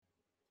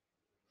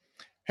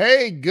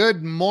Hey,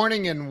 good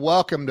morning and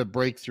welcome to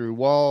Breakthrough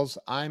Walls.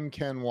 I'm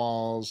Ken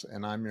Walls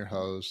and I'm your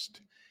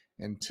host.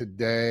 And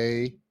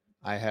today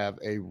I have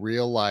a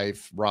real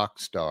life rock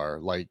star,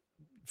 like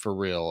for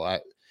real.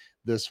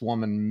 This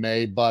woman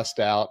may bust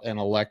out an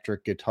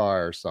electric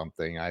guitar or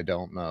something. I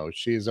don't know.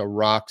 She's a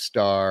rock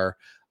star.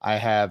 I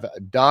have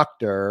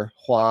Dr.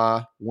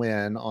 Hua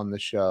Nguyen on the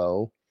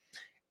show,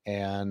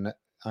 and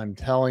I'm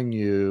telling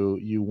you,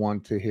 you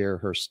want to hear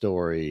her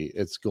story.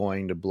 It's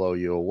going to blow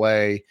you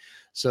away.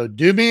 So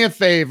do me a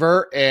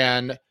favor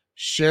and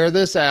share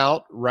this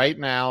out right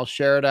now.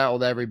 Share it out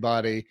with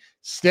everybody.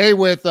 Stay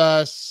with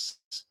us.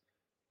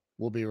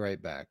 We'll be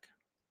right back.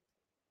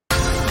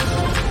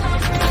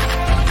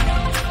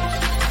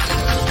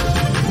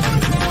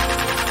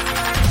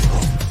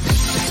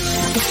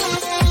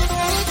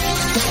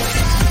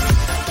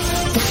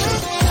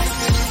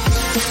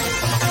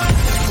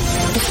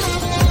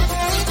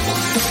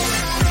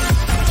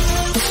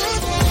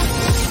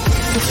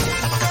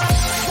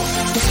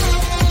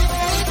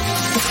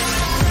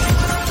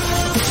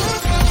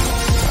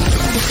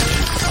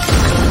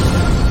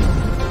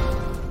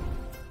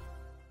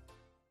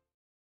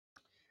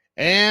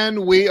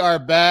 And we are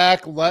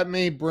back. Let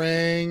me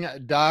bring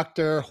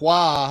Dr.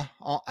 Hua.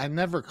 I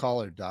never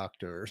call her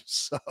doctor.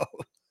 So,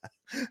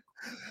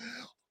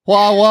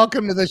 Hua,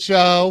 welcome to the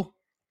show.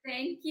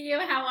 Thank you.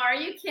 How are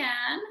you,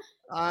 Ken?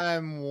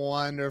 I'm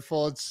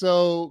wonderful. It's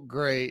so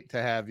great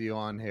to have you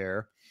on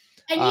here.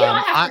 And you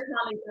don't have to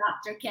call me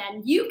Dr.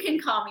 Ken. You can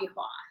call me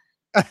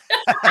Hua.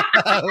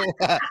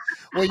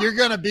 Well, you're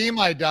going to be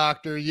my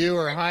doctor, you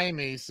or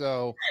Jaime.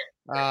 So,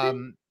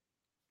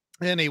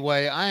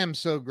 anyway, I am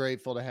so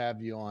grateful to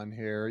have you on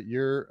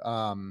here.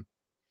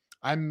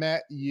 I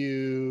met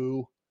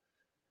you,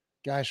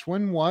 gosh,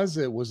 when was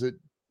it? Was it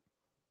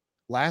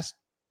last?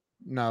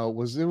 No, it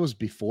was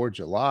before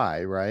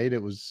July, right?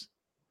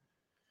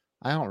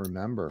 I don't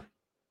remember.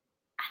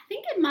 I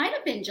think it might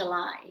have been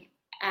July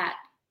at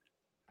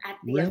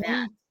the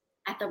event,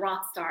 at the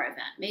Rockstar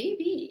event,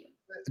 maybe.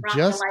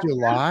 Just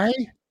July?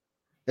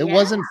 It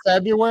wasn't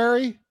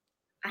February?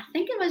 I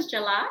think it was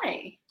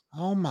July.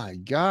 Oh my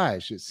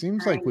gosh. It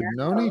seems like we've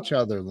known each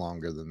other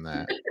longer than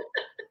that.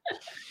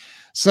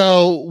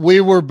 So we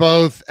were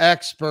both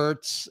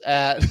experts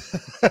at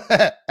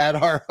at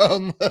our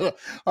own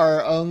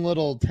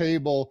little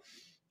table.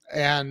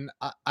 And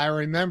I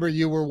remember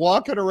you were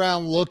walking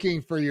around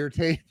looking for your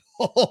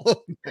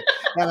table.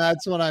 And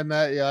that's when I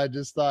met you. I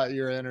just thought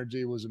your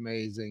energy was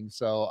amazing.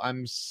 So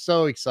I'm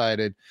so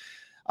excited.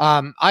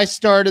 I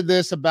started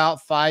this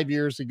about 5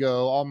 years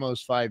ago,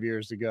 almost 5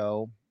 years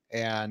ago.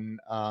 And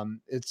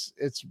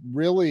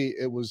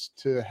it was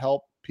to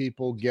help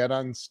people get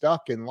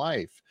unstuck in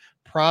life,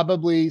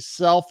 probably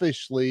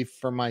selfishly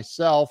for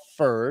myself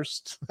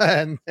first,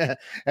 and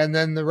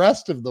then the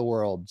rest of the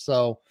world.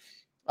 So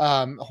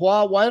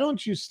Hua, why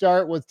don't you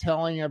start with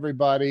telling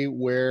everybody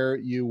where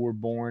you were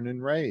born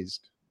and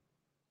raised?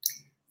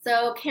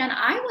 So, Ken,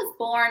 I was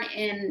born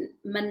in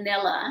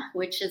Manila,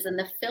 which is in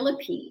the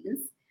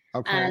Philippines.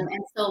 Okay. And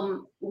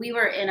so we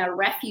were in a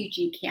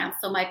refugee camp.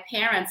 So my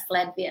parents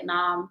fled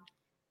Vietnam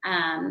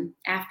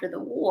after the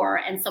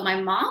war. And so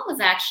my mom was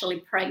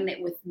actually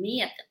pregnant with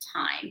me at the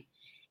time.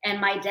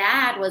 And my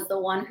dad was the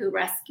one who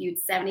rescued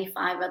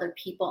 75 other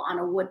people on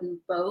a wooden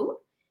boat,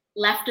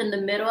 left in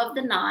the middle of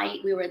the night.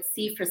 We were at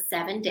sea for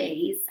 7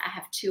 days. I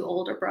have 2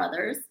 older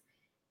brothers.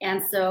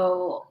 And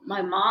so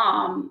my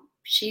mom,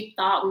 she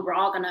thought we were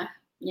all going to,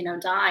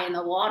 die in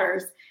the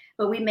waters.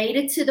 But we made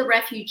it to the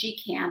refugee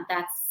camp.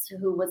 That's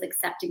who was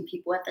accepting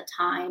people at the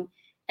time.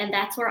 And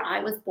that's where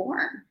I was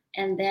born.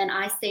 And then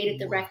I stayed at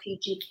the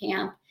refugee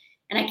camp.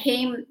 And I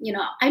came,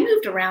 I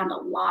moved around a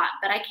lot,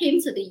 but I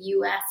came to the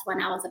U.S. when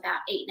I was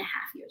about 8.5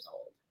 years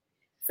old.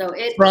 So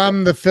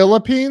From the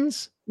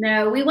Philippines?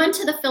 No, we went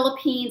to the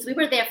Philippines. We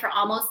were there for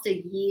almost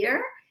a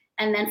year.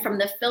 And then from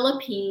the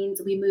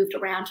Philippines, we moved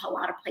around to a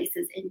lot of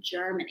places in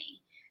Germany.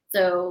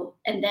 So,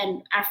 and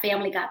then our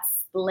family got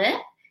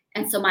split.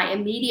 And so my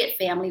immediate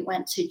family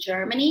went to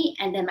Germany,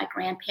 and then my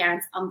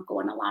grandparents, uncle,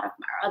 and a lot of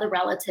our other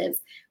relatives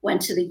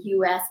went to the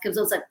U.S. because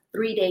it was like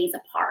 3 days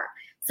apart.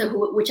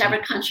 So whichever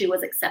country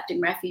was accepting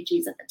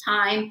refugees at the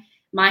time,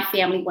 my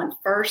family went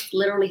first.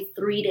 Literally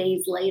 3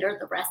 days later,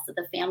 the rest of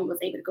the family was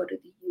able to go to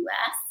the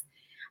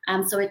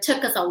U.S. So it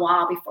took us a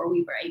while before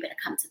we were able to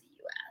come to the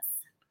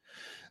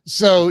U.S.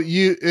 So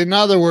in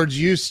other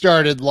words, you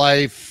started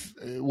life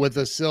with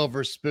a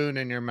silver spoon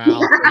in your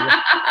mouth.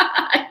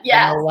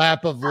 Yes. A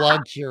lap of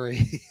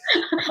luxury.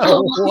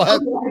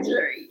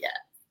 Luxury, yes.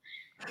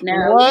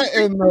 No. What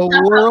in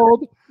the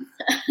world?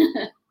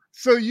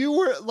 So you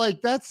were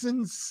like, that's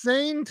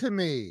insane to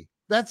me.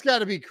 That's got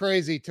to be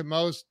crazy to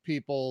most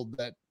people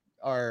that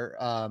are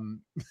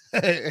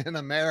in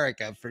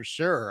America, for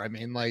sure. I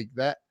mean, like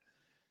that.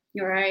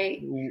 You're right.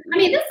 I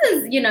mean, this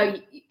is,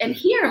 and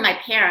here are my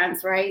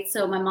parents, right?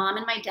 So my mom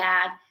and my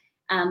dad,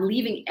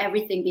 leaving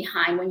everything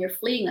behind. When you're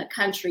fleeing a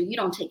country, you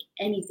don't take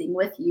anything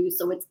with you.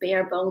 So it's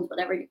bare bones,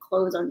 whatever your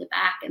clothes on your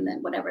back, and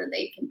then whatever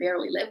they can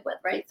barely live with,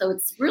 right? So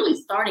it's really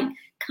starting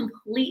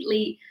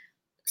completely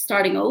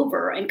starting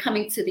over and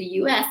coming to the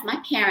US,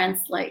 my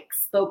parents like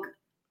spoke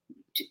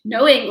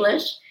no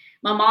English.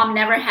 My mom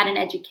never had an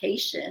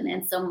education.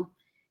 And so,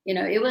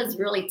 it was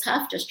really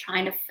tough just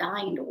trying to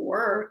find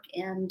work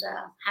and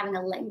having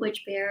a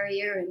language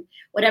barrier and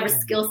whatever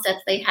skill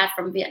sets they had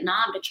from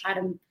Vietnam to try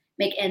to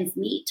make ends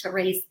meet to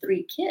raise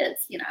 3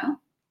 kids.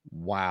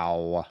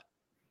 Wow.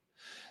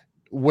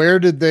 Where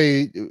did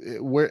they,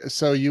 where,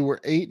 so you were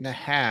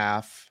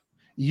 8.5.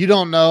 You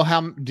don't know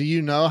do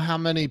you know how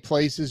many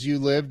places you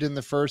lived in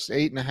the first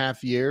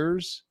 8.5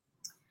 years?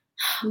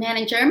 Man,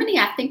 in Germany,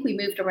 I think we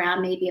moved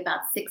around maybe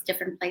about 6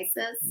 different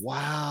places. And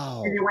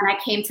Wow. then when I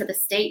came to the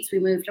States, we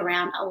moved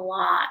around a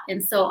lot.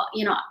 And so,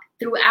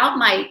 throughout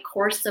my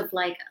course of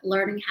like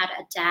learning how to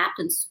adapt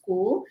in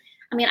school,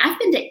 I mean, I've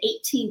been to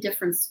 18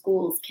 different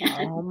schools,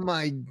 Ken. Oh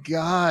my So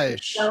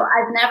gosh.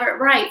 I've never,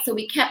 right. So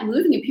we kept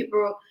moving and people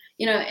were,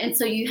 and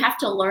so you have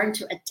to learn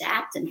to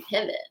adapt and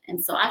pivot.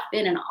 And so I've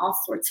been in all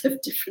sorts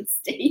of different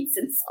states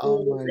and Oh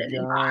schools my and gosh.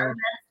 environments.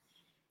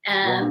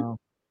 And Wow.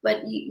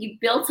 but you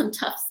build some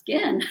tough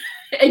skin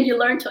and you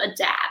learn to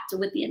adapt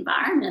with the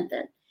environment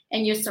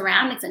and your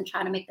surroundings and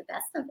try to make the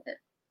best of it.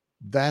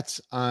 That's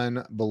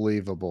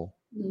unbelievable.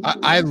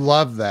 I Mhm.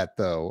 love that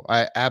though.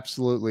 I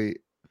absolutely,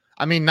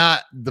 I mean,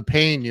 not the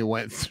pain you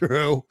went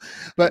through,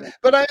 but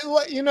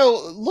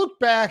look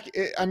back.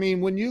 I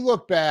mean, when you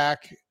look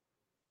back,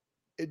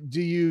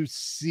 do you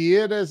see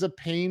it as a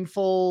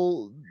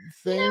painful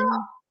You know, thing?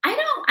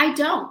 I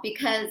don't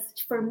because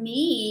for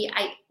me,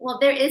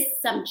 there is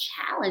some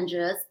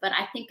challenges, but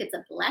I think it's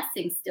a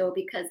blessing still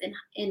because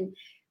in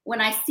when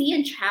I see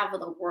and travel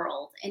the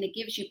world and it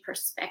gives you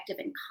perspective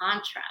and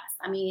contrast.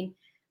 I mean,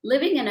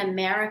 living in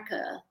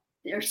America,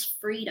 there's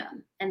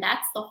freedom, and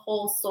that's the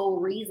whole sole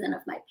reason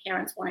of my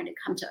parents wanting to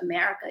come to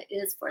America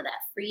is for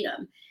that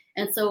freedom.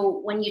 And so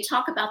when you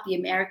talk about the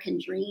American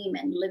dream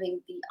and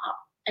living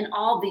and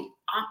all the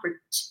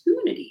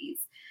opportunities,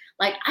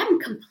 like I'm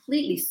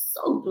completely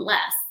so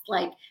blessed.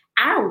 Like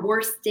our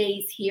worst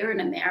days here in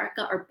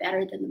America are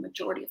better than the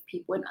majority of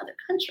people in other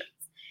countries.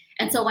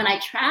 And so when I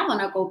travel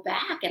and I go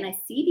back and I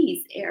see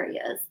these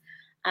areas,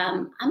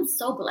 I'm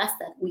so blessed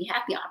that we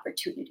have the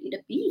opportunity to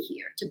be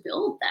here, to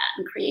build that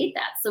and create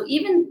that. So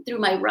even through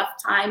my rough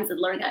times and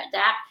learning how to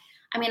adapt,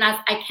 I mean,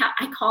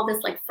 I call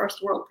this like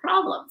first world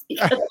problems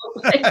because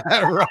Right.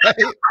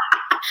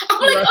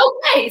 I'm like, Right.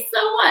 okay,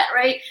 so what,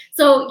 right?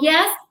 So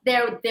yes,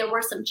 there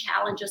were some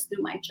challenges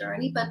through my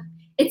journey, but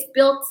it's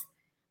built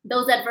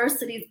those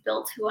adversities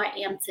built who I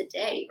am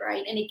today,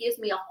 right? And it gives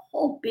me a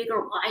whole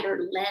bigger,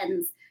 wider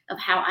lens of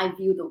how I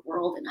view the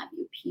world and I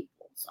view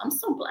people. So I'm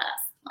so blessed,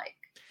 like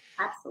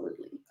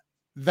absolutely.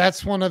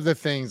 That's one of the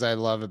things I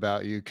love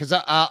about you because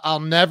I'll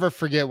never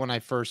forget when I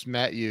first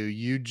met you.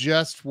 You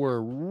just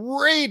were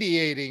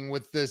radiating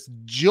with this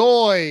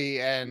joy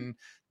and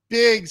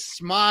big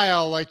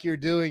smile like you're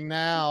doing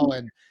now.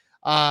 And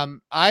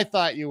I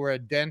thought you were a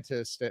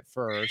dentist at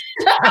first.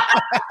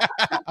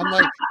 I'm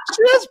like,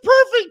 she has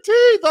perfect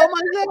teeth. Oh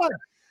my god.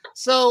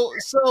 So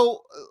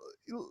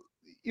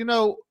you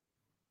know,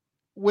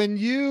 when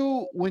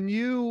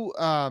you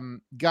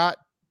got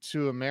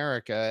to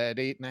America at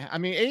 8.5, I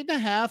mean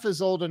 8.5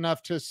 is old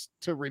enough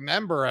to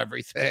remember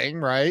everything,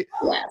 right?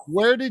 Yes.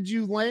 Where did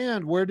you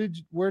land? Where did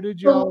So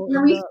y'all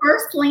when end we up?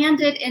 first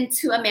landed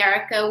into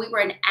America, we were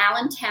in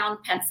Allentown,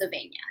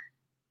 Pennsylvania.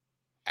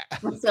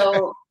 And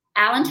so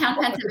Allentown,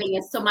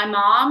 Pennsylvania. So my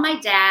mom, my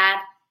dad,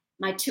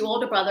 my 2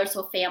 older brothers,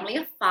 so a family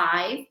of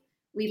 5.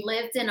 We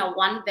lived in a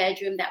 1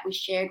 bedroom that we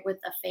shared with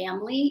a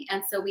family.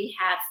 And so we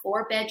had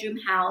 4 bedroom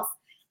house.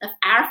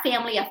 Our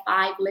family of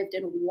 5 lived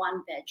in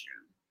 1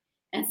 bedroom.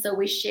 And so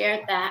we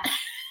shared that.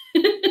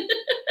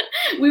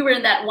 We were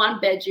in that 1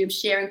 bedroom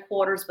sharing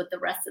quarters with the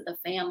rest of the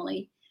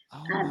family.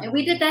 Oh my And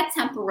we did that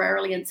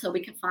temporarily until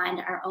we could find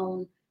our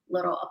own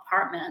little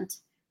apartment.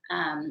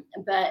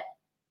 But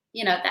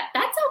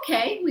that's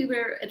okay. We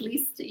were at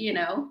least,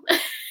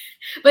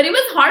 but it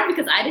was hard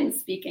because I didn't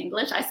speak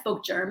English. I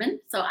spoke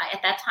German. So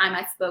at that time,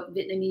 I spoke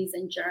Vietnamese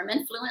and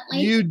German fluently.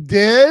 You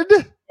did?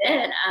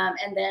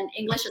 And then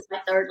English is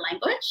my third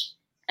language.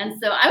 And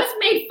so I was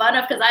made fun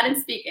of because I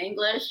didn't speak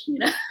English.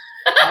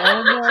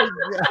 Oh my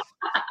god.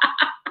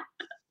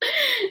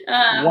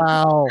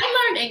 Wow.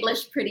 I learned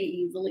English pretty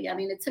easily. I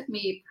mean, it took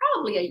me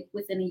probably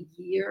within a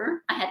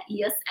year. I had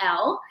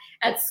ESL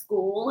at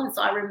school. And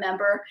so I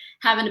remember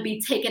having to be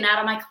taken out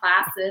of my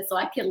classes so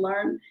I could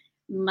learn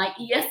my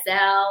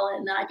ESL,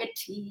 and then I get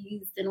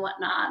teased and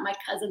whatnot. My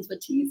cousins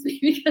would tease me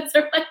because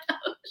they're like,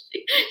 oh,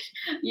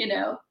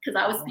 because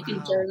I was speaking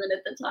Wow. German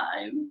at the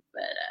time.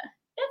 But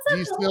it's Do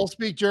you okay. still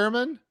speak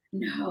German?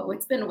 No,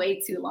 it's been way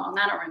too long.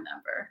 I don't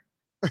remember.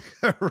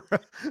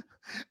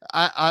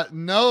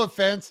 No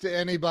offense to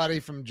anybody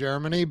from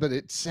Germany, but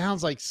it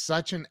sounds like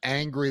such an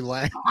angry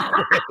language.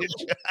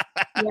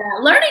 Yeah,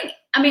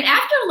 I mean,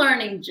 after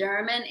learning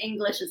German,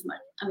 English is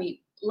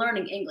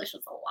learning English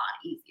is a lot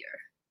easier.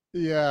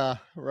 Yeah,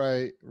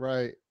 right,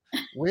 right.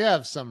 We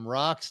have some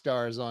rock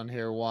stars on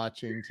here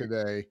watching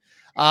today.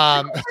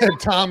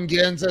 Tom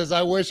Ginn says,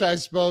 I wish I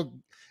spoke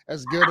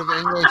as good of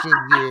English as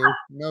you.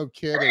 No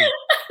kidding.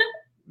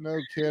 No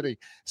kidding.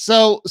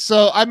 So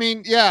I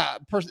mean, yeah,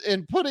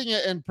 in putting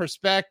it in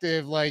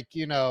perspective, like,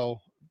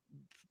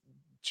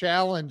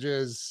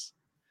 challenges,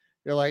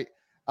 you're like,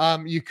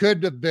 you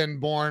could have been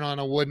born on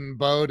a wooden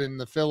boat in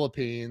the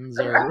Philippines,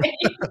 or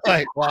Right.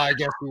 like, well, I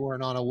guess we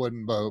weren't on a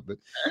wooden boat, but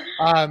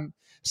um,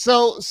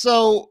 so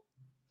so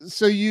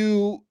so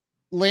you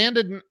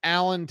landed in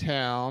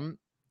Allentown.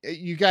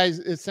 You guys,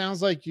 it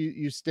sounds like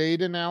you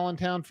stayed in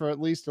Allentown for at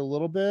least a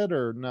little bit,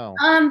 or no?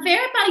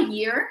 Very about a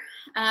year,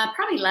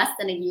 probably less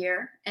than a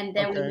year, and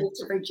then we Okay. moved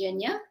to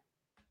Virginia.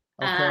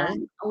 Okay.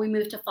 We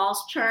moved to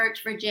Falls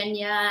Church,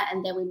 Virginia,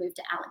 and then we moved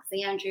to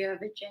Alexandria,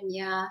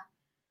 Virginia.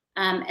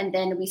 And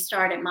then we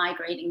started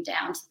migrating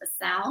down to the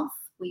south.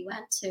 We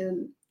went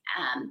to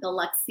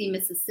Biloxi,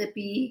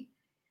 Mississippi,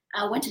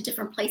 went to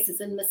different places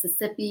in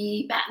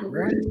Mississippi, Baton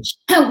What? Rouge,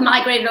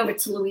 migrated over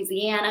to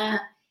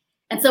Louisiana.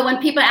 And so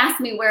when people ask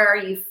me, where are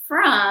you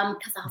from?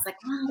 Because I was like,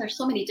 oh, there's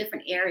so many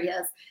different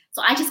areas.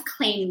 So I just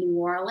claimed New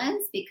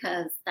Orleans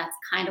because that's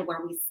kind of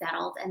where we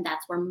settled. And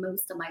that's where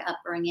most of my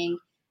upbringing,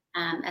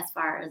 as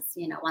far as,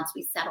 once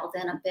we settled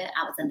in a bit,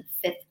 I was in the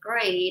fifth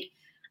grade.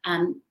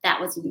 That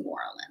was New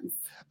Orleans.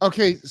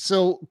 Okay,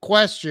 so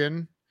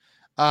question,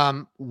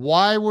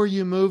 why were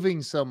you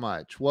moving so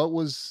much? What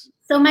was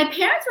So my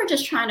parents were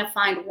just trying to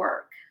find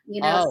work,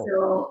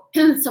 Oh,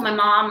 so my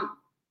mom,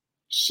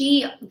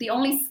 the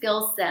only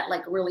skill set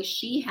like really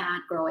she had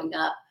growing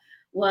up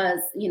was,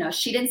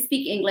 she didn't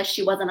speak English.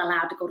 She wasn't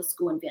allowed to go to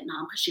school in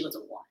Vietnam because she was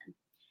a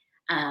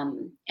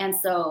woman. And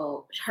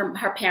so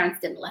her parents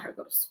didn't let her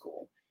go to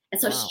school. And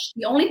so wow.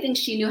 the only thing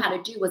she knew how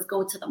to do was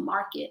go to the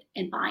market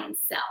and buy and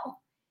sell.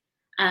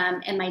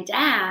 And my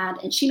dad,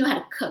 and she knew how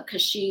to cook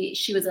because she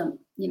was a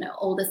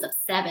oldest of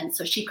seven,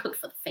 so she cooked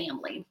for the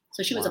family.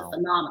 So she was a Wow.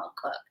 phenomenal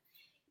cook.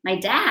 My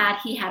dad,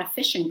 he had a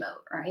fishing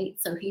boat, right?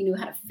 So he knew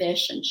how to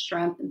fish and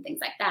shrimp and things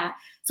like that.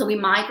 So we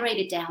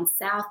migrated down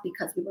south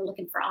because we were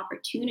looking for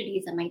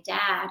opportunities, and my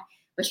dad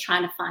was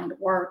trying to find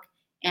work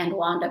and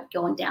wound up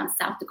going down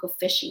south to go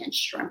fishing and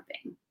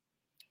shrimping.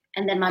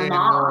 And then my In New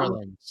mom,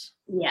 Orleans.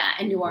 yeah,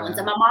 in New Orleans.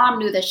 Yeah. And my mom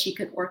knew that she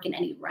could work in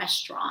any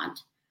restaurant,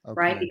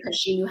 right? Okay. Because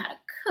she knew how to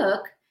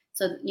cook.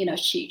 So,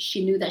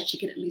 she knew that she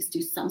could at least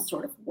do some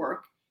sort of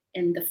work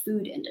in the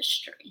food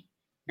industry.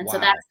 And so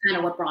Wow. that's kind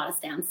of what brought us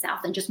down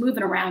south and just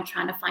moving around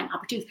trying to find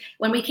opportunities.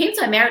 When we came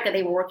to America,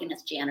 they were working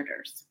as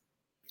janitors.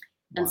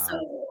 And Wow.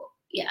 so,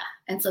 yeah.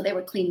 And so they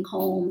were cleaning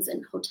homes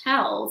and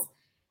hotels.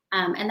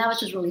 And that was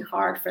just really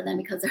hard for them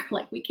because they're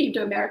like, we came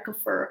to America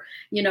for,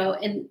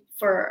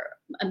 for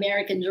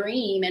American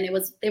dream. And it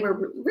was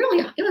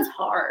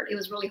hard. It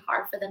was really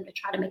hard for them to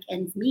try to make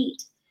ends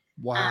meet.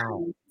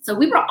 Wow. So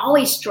we were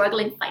always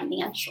struggling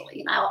financially.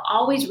 And I will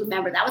always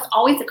remember that was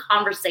always a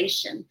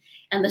conversation.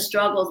 And the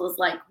struggles was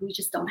like, we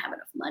just don't have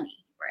enough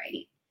money,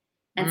 right?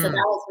 And so that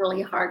Mm. was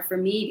really hard for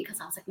me because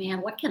I was like,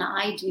 man, what can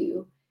I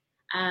do?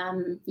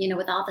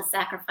 With all the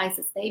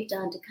sacrifices they've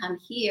done to come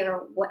here,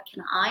 what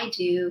can I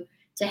do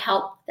to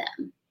help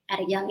them at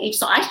a young age?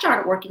 So I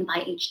started working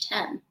by age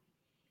 10.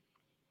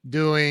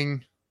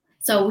 Doing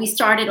So we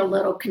started a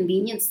little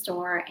convenience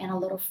store and a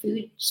little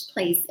food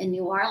place in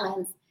New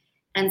Orleans.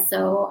 And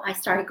so I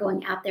started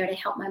going out there to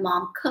help my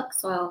mom cook.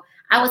 So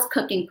I was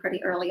cooking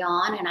pretty early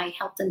on and I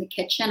helped in the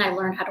kitchen. I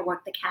learned how to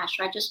work the cash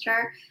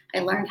register. I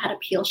learned how to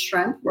peel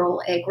shrimp,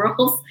 roll egg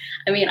rolls.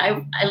 I mean,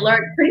 I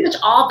learned pretty much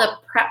all the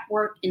prep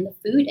work in the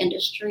food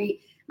industry.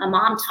 My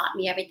mom taught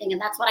me everything.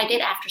 And that's what I did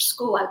after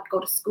school. I would go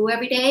to school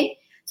every day.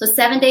 So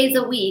 7 days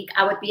a week,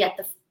 I would be at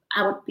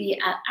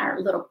our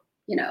little,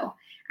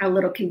 our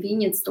little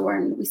convenience store,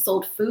 and we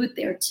sold food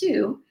there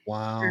too.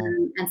 wow.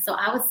 And so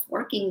I was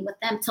working with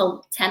them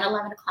till 10,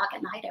 11 o'clock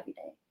at night every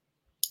day.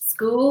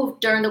 School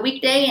during the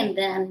weekday, and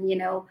then,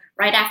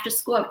 right after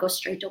school, I'd go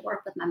straight to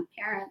work with my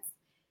parents.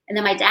 And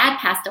then my dad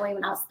passed away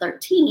when I was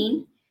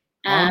 13.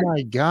 Oh Um,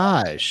 my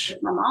gosh.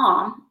 with my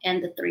mom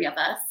and the three of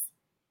us.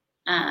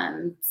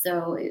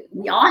 So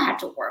we all had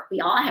to work. We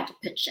all had to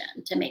pitch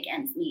in to make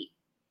ends meet,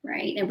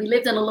 right? And we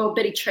lived in a little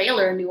bitty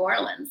trailer in New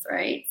Orleans,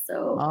 right?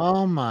 So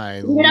Oh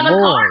my we didn't have a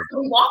car, Lord. so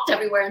we walked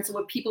everywhere. And so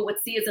when people would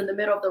see us in the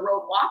middle of the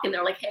road walking,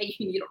 they're like, hey,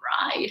 you need a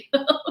ride.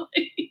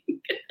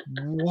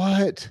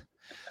 What?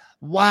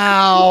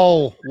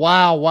 Wow.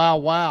 Wow. Wow.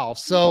 Wow.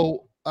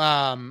 So,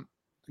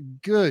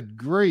 good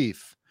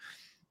grief.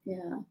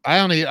 Yeah. I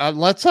don't need,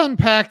 let's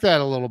unpack that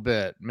a little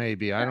bit.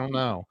 Maybe. I don't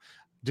know.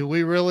 Do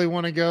we really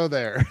want to go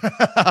there?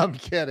 I'm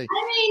kidding.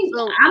 I mean,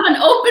 So I'm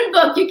an open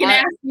book. You can I,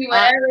 ask me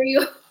I, whatever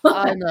you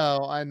I want.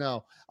 know, I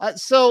know.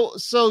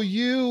 So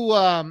you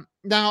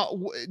now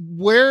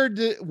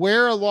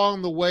where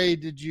along the way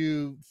did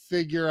you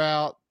figure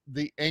out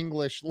the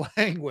English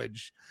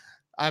language?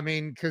 I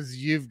mean, because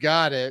you've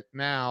got it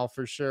now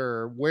for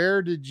sure.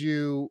 Where did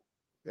you?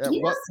 At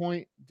You know, what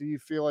point do you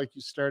feel like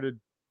you started?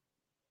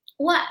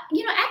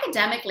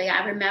 academically,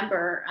 I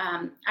remember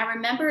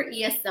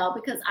ESL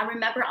because I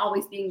remember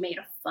always being made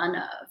fun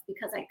of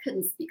because I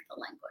couldn't speak the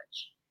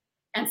language.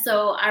 And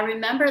so I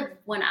remember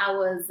when I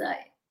was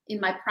in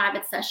my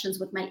private sessions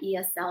with my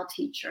ESL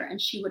teacher, and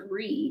she would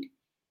read.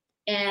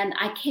 And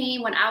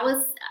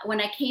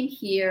when I came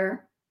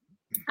here.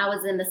 I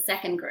was in the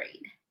second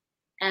grade.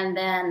 And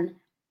then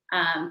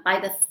by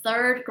the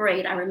third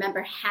grade, I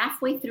remember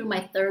halfway through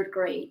my third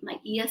grade, my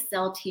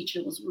ESL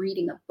teacher was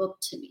reading a book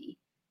to me.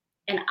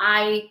 And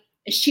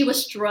she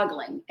was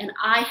struggling, and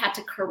I had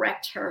to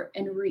correct her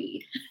and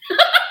read.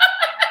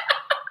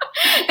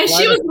 And Why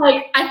she do was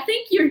like, I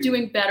think you're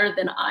doing better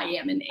than I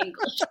am in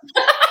English.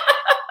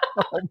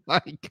 Oh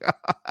my god.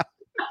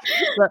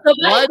 So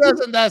Why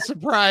doesn't that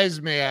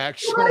surprise me, about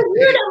actually? a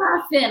year and a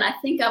half in, I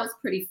think I was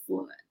pretty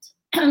fluent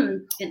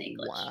in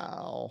English.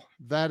 Wow,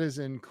 that is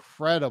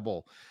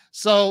incredible.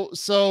 So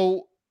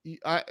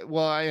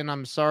and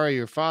I'm sorry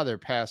your father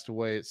passed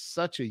away at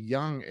such a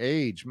young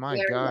age. My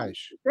Very,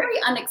 gosh.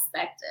 very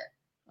unexpected.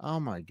 Oh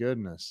my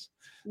goodness.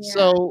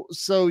 Yeah.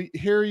 So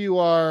here you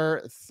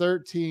are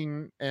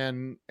 13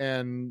 and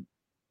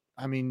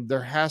I mean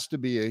there has to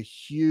be a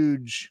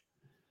huge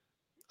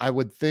I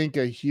would think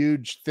a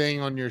huge thing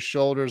on your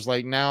shoulders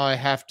like now I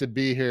have to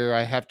be here.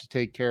 I have to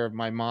take care of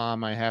my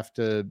mom. I have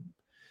to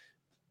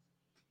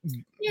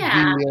be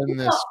Yeah. in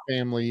this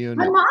family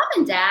My unit. mom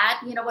and dad,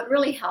 what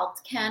really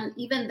helped, Ken,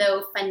 even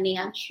though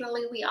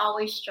financially we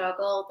always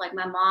struggled, like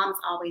my mom's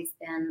always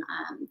been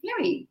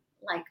very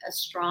like a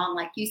strong,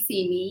 like you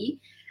see me,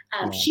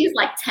 Yeah. she's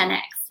like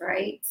 10x,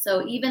 right?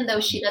 So even though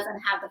she doesn't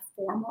have the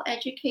formal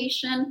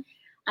education,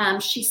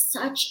 she's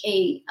such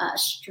a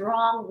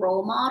strong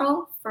role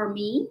model for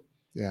me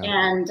Yeah.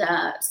 and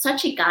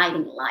such a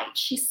guiding light.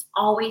 She's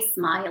always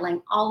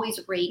smiling, always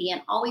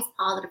radiant, always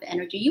positive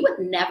energy. You would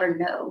never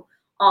know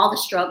all the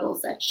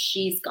struggles that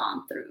she's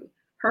gone through,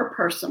 her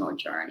personal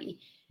journey.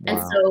 And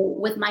Wow. so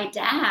with my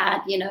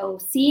dad,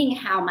 seeing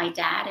how my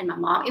dad and my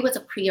mom, it was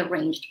a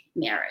prearranged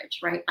marriage,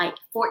 right? By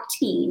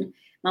 14,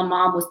 my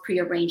mom was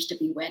prearranged to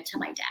be wed to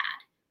my dad,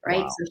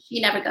 right? Wow. So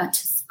she never got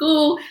to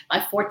school.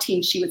 By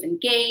 14, she was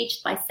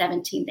engaged. By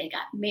 17, they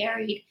got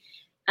married.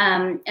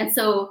 And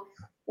so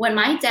when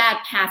my dad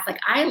passed, like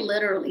I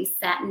literally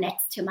sat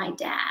next to my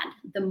dad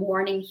the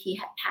morning he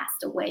had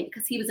passed away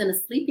because he was in a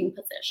sleeping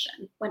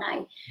position when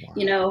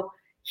Wow.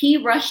 he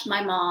rushed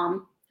my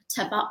mom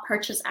to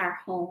purchase our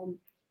home.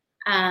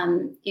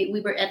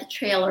 We were at the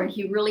trailer and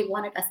he really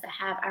wanted us to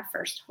have our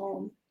first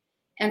home.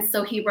 And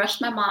so he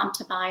rushed my mom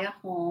to buy a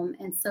home.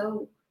 And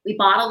so we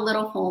bought a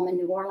little home in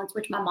New Orleans,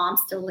 which my mom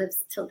still lives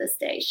till this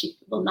day. She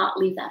will not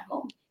leave that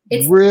home.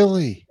 It's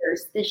Really?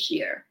 years this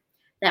year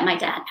that my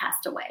dad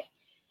passed away.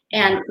 Wow.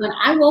 And when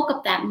I woke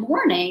up that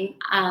morning,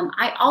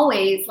 I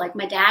always, like,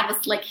 my dad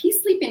was like,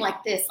 he's sleeping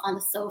like this on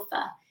the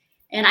sofa.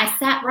 And I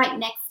sat right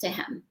next to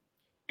him.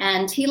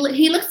 And he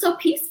looked so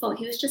peaceful.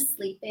 He was just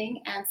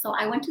sleeping. And so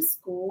I went to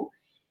school.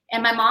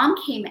 And my mom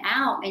came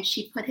out and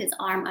she put his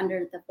arm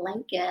under the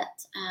blanket.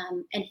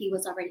 And he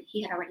had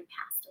already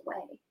passed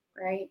away,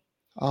 right?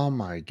 Oh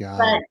my But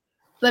god.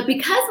 but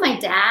because my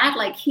dad,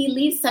 like, he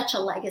leaves such a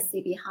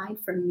legacy behind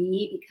for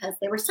me because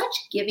they were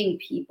such giving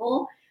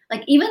people.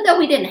 Like, even though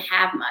we didn't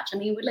have much, I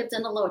mean, we lived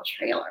in a little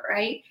trailer,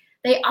 right?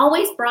 They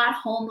always brought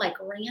home like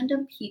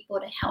random people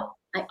to help.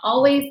 I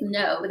always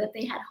know that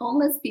they had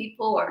homeless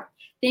people or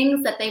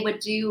things that they would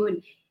do.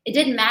 And it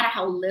didn't matter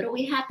how little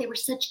we had, they were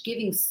such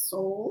giving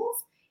souls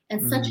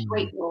and such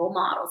great Mm, role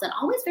models and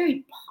always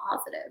very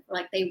positive.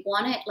 Like they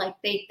wanted, like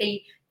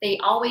they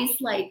always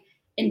like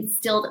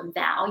instilled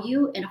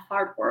value and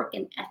hard work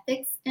and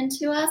ethics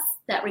into us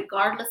that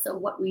regardless of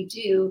what we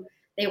do,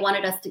 they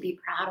wanted us to be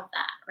proud of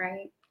that,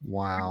 right?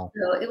 wow.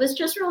 So it was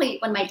just really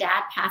when my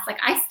dad passed, like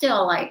I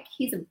still like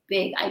he's a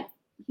big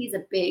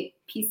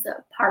piece of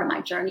part of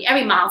my journey.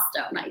 Every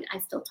milestone, I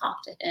still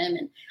talk to him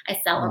and I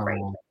celebrate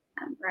Oh,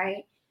 with him,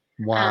 right?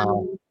 wow.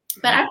 Um,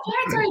 but our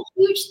parents are a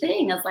huge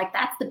thing. It's like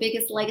that's the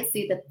biggest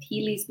legacy that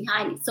he leaves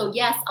behind. So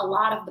yes, a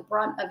lot of the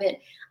brunt of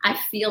it, I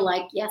feel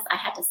like yes, I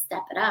had to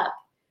step it up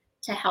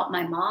to help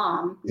my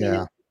mom,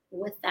 Yeah.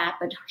 with that.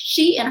 But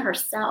she and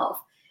herself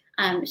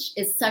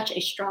is such a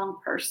strong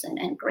person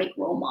and great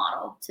role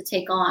model to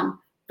take on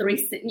three,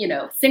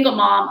 single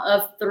mom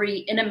of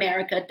three in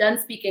America,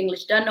 doesn't speak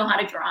English, doesn't know how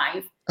to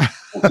drive.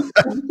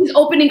 She's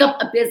opening up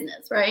a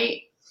business,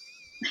 right?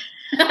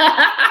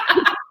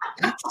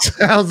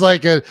 Sounds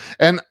like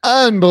an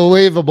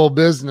unbelievable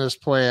business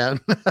plan.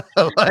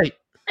 Like,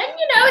 And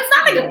it's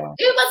not like yeah.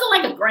 it wasn't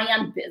like a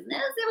grand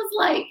business. It was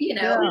like,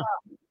 Yeah.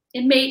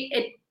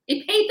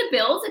 it paid the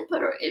bills. It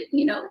put her, it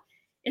Wow.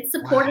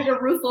 supported a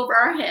roof over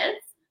our heads.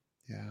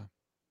 Yeah.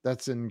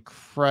 That's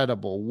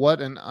incredible.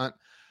 What an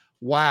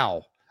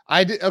wow.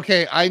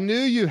 Okay, I knew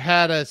you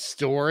had a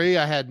story.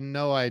 I had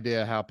no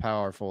idea how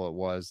powerful it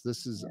was.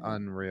 This is Yeah.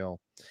 unreal.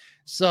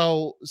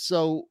 So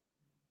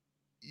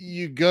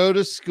you go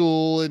to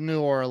school in New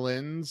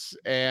Orleans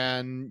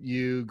and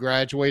you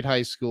graduate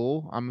high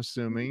school, I'm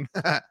assuming.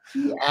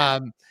 Yeah.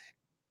 um,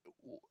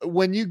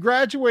 when you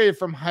graduated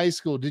from high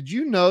school, did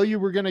you know you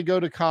were going to go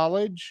to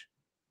college?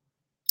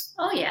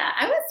 Oh yeah.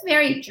 I was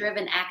very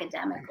driven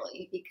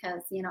academically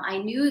because, I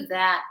knew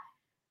that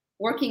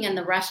working in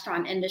the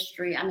restaurant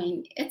industry, I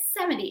mean, it's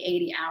 70,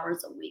 80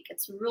 hours a week.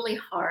 It's really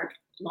hard,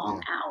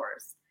 long Yeah.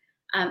 hours.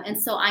 And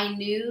so I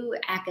knew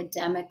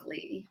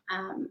academically,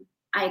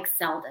 I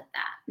excelled at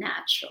that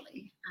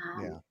naturally.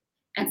 Yeah.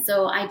 And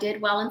so I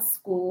did well in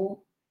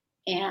school.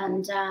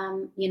 And,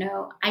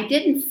 I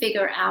didn't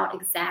figure out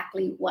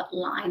exactly what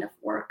line of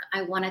work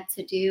I wanted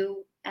to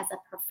do as a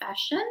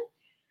profession.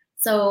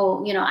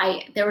 So,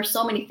 there were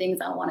so many things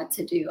I wanted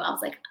to do. I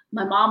was like,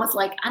 my mom was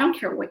like, I don't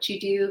care what you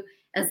do,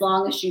 as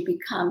long as you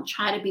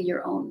try to be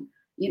your own,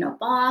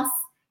 boss,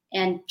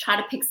 and try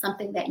to pick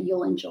something that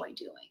you'll enjoy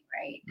doing.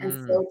 Right. And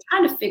Mm, so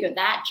trying to figure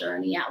that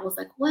journey out was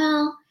like,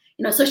 well,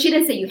 so she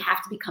didn't say you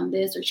have to become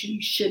this or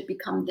you should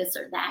become this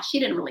or that. She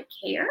didn't really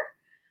care.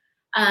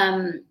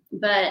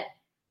 But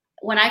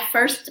when I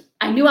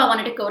knew I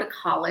wanted to go to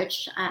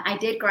college. I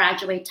did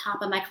graduate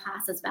top of my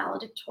class as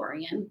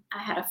valedictorian.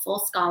 I had a full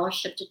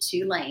scholarship to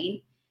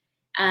Tulane.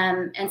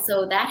 And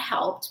so that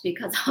helped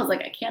because I was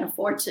like, I can't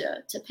afford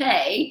to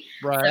pay.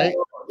 right.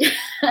 So,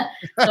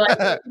 so I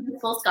did a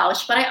full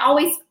scholarship. But I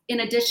always, in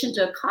addition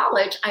to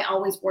college, I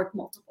always worked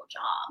multiple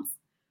jobs,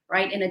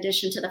 right? In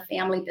addition to the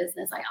family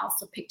business, I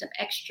also picked up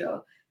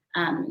extra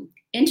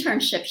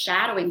internship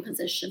shadowing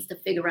positions to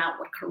figure out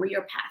what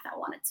career path I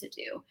wanted to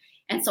do.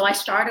 And so I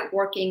started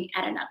working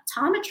at an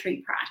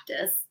optometry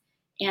practice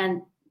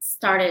and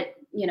started,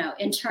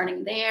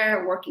 interning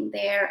there, working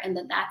there. And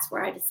then that's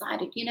where I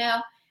decided,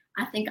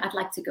 I think I'd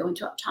like to go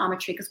into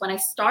optometry because when I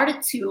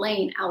started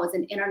Tulane, I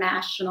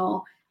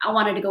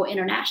wanted to go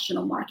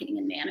international marketing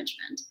and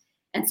management.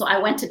 And so I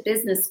went to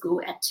business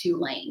school at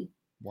Tulane.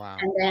 Wow.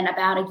 And then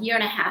about a year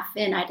and a half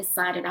in, I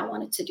decided I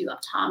wanted to do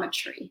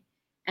optometry.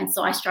 And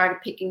so I started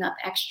picking up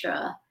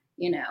extra,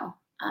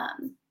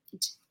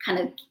 kind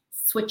of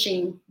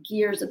switching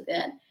gears a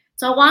bit.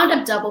 So I wound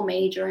up double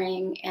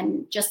majoring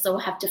and just so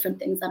have different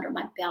things under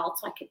my belt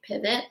so I could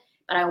pivot.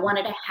 But I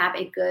wanted to have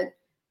a good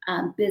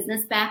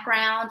business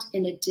background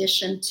in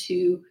addition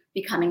to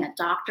becoming a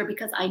doctor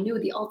because I knew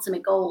the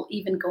ultimate goal,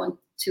 even going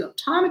to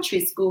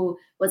optometry school,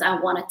 was I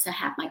wanted to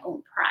have my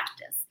own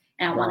practice.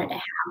 And I wanted to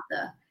have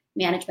the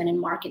management and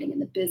marketing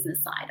and the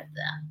business side of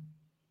that.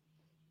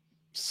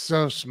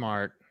 So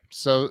smart.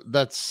 So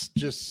that's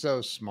just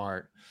so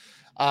smart.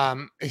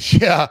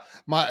 Yeah,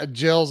 my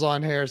Jill's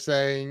on here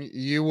saying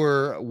you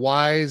were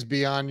wise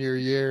beyond your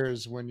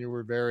years when you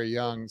were very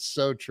young.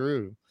 So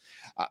true.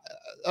 Uh,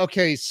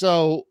 okay,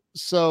 so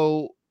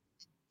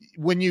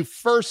when you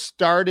first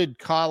started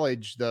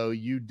college, though,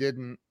 you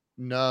didn't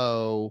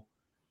know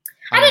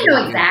I I'm didn't going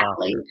to know be a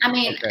exactly. doctor. I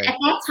mean, Okay, at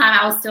that time,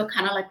 I was still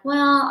kind of like,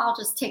 well, I'll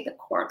just take the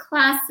core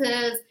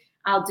classes.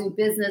 I'll do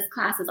business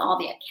classes, all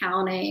the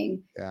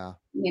accounting, yeah,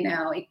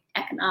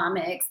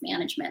 economics,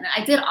 management.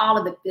 I did all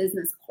of the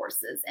business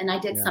courses and I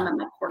did yeah, some of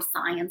my core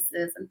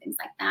sciences and things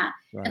like that.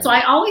 And so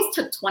right. I always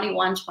took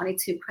 21,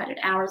 22 credit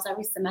hours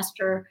every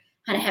semester,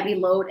 had a heavy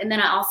load. And then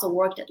I also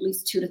worked at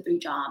least 2 to 3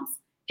 jobs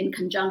in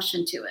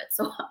conjunction to it.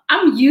 So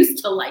I'm used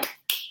to like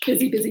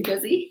busy, busy,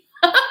 busy.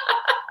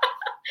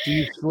 Do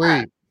you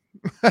sleep?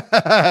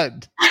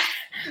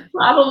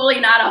 Probably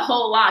not a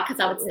whole lot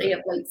because I would stay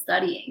up late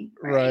studying,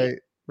 right? Right,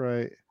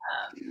 right.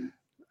 Um,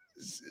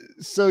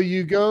 So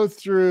you go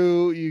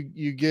through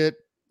you get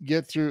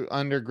through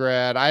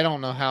undergrad. I don't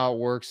know how it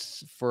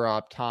works for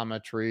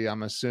optometry.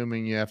 I'm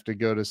assuming you have to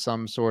go to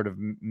some sort of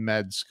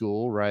med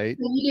school, right?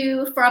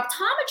 You do for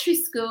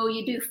optometry school,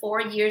 you do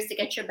 4 years to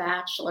get your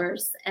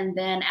bachelor's, and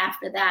then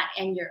after that,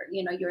 and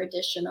your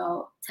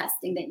additional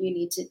testing that you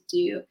need to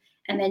do,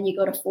 and then you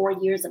go to 4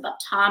 years of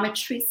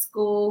optometry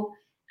school,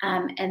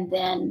 and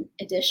then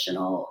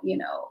additional,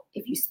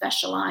 if you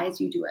specialize,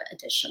 you do an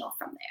additional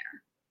from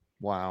there.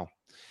 Wow.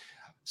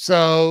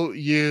 So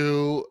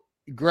you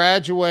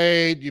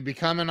graduate, you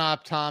become an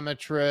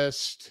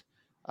optometrist.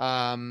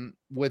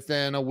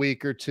 Within a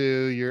week or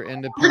two, you're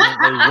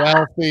independently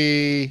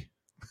wealthy.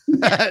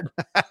 No,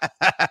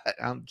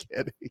 I'm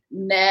kidding.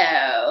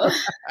 no.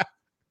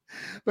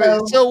 But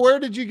So so where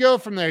did you go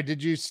from there?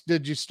 Did you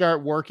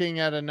start working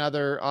at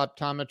another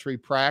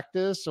optometry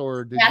practice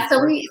or did you yeah, so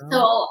start we your own?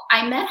 so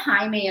I met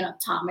Jaime in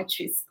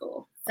optometry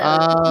school. So in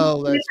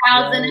Oh, that's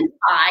right.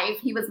 2005,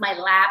 he was my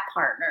lab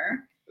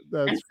partner.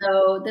 And That's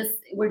so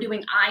we're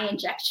doing eye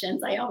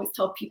injections. I always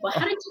tell people,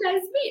 how did you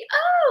guys meet?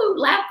 Oh,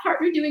 lab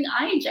partner doing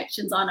eye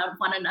injections on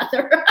one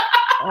another.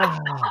 oh.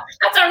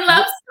 That's our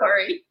love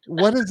story.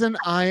 What is an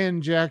eye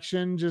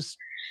injection? Just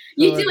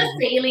You so do a everyone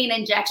saline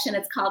injection.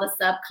 It's called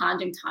a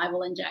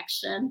subconjunctival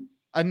injection.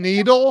 a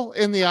needle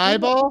in the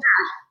eyeball?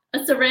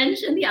 A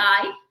syringe in the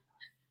eye.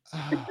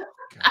 Oh,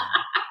 God.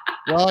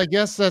 Well, I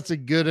guess that's a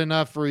good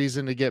enough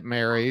reason to get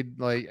married.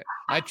 Like,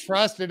 I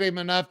trusted him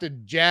enough to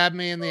jab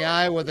me in the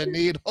eye with a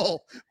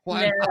needle. No.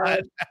 Why not?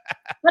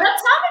 But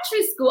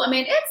optometry school, I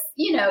mean,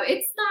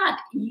 it's not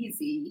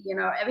easy.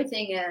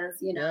 Everything is,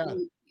 Yeah,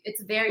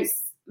 it's very,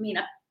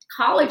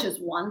 college is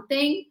one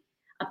thing.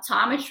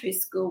 Optometry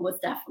school was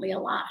definitely a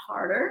lot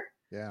harder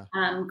yeah.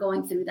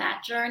 going through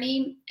that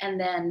journey. And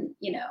then,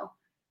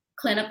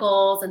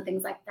 clinicals and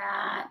things like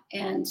that.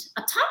 And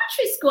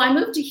optometry school, I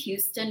moved to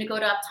Houston to go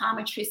to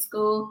optometry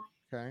school.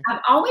 Okay. I've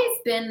always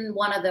been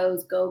one of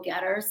those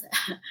go-getters,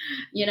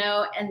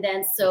 and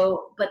then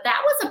but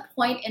that was a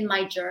point in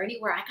my journey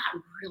where I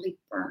got really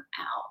burnt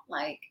out.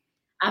 Like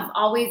I've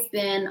always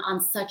been on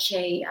such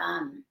a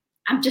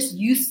I'm just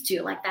used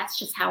to, like, that's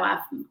just how I've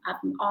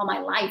all my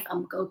life,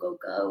 I'm go, go,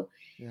 go.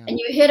 Yeah. And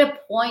you hit a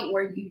point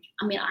where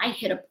I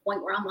hit a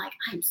point where I'm like,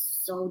 I'm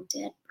so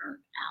dead burnt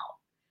out.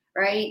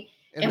 Right.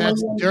 And And when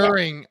that's you're in that,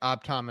 during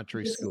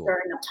optometry this is school.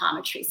 during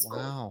optometry school.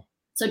 Wow.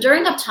 So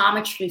during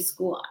optometry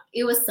school,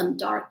 it was some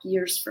dark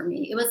years for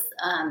me. It was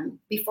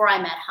before I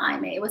met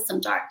Jaime, it was some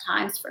dark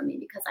times for me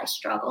because I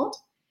struggled.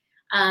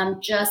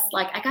 Just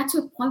like I got to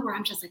a point where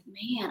I'm just like,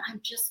 man, I'm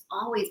just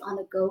always on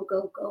the go,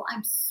 go, go.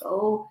 I'm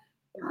so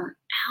burnt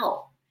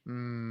out.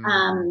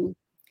 Mm.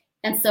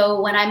 And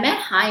so when I met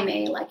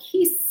Jaime, like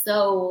he's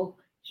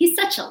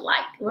such a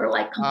light. We're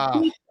like Ah.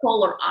 complete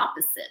polar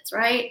opposites,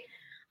 right?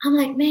 I'm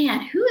like,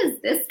 man, who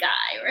is this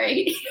guy,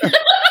 right?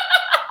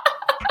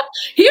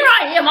 Here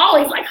I am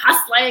always like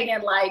hustling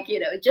and like,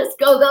 just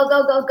go, go,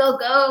 go, go, go,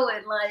 go.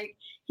 And like,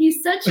 he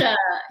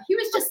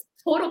was just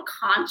total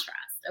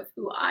contrast of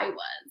who I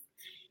was.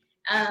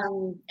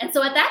 And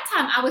so at that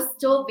time, I was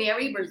still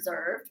very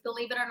reserved,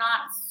 believe it or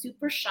not,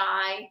 super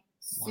shy,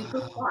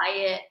 super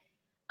quiet,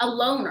 a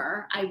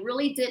loner. I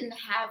really didn't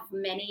have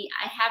many.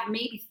 I have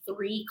maybe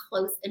 3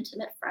 close,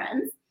 intimate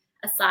friends.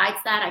 Besides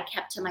that, I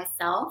kept to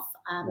myself.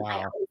 I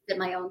always did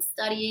my own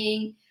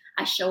studying.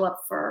 I show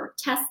up for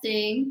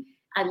testing.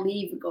 I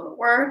leave and go to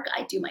work.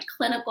 I do my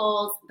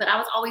clinicals, but I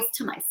was always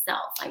to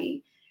myself.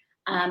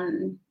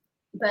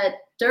 But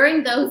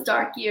during those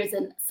dark years,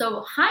 and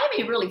so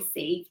Jaime really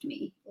saved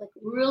me. Like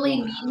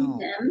really meeting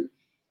him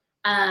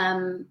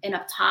in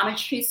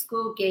optometry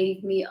school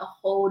gave me a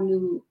whole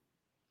new,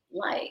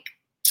 like,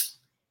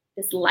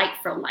 this light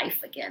for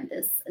life again,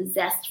 this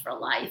zest for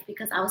life,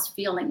 because I was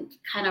feeling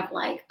kind of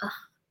like, I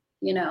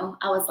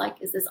was like,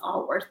 is this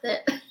all worth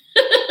it?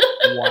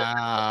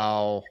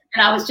 Wow.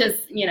 And I was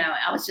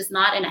just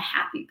not in a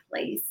happy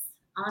place,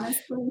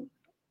 honestly.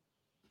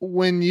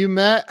 When you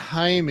met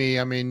Jaime,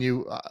 I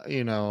mean,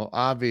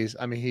 obvious.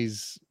 I mean,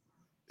 he's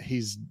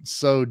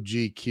so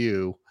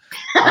GQ.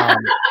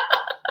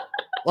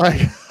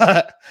 Like,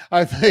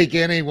 I think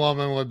any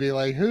woman would be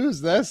like, "Who's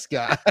this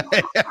guy?"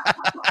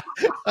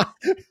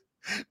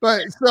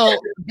 But so,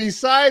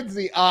 besides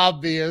the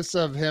obvious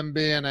of him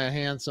being a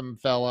handsome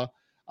fella,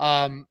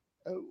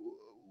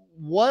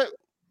 what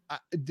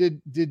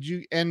did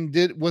you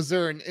was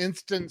there an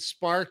instant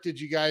spark? Did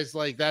you guys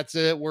like, that's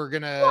it, we're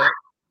gonna?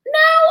 No,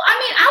 I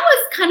mean, I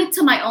was kind of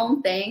to my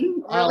own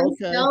thing, really.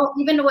 Okay. Still,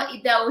 even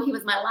though he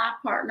was my lab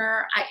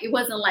partner, it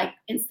wasn't like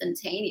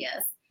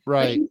instantaneous. But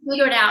Right. he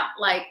figured out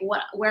like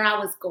where I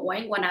was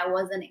going when I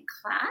wasn't in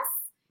class.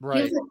 Right.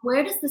 He was like,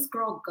 where does this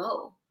girl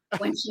go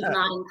when she's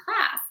not in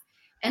class?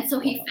 And so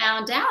he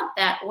found out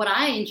that what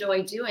I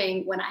enjoy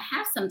doing when I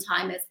have some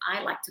time is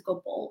I like to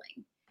go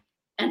bowling.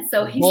 And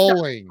so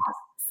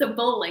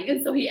bowling.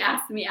 And so he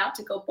asked me out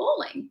to go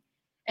bowling.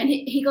 And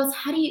he goes,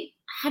 how do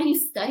you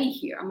study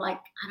here? I'm like,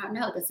 I don't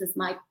know. This is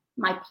my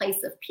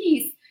place of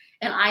peace.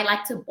 And I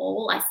like to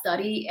bowl. I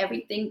study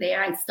everything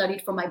there. I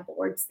studied for my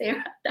boards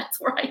there. That's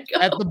where I go.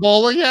 At the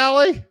bowling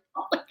alley?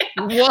 What? I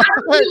don't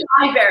do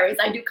libraries.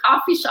 I do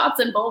coffee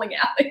shops and bowling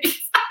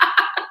alleys.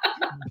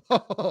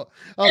 A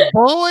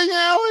bowling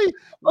alley?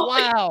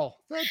 Wow.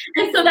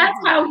 And so that's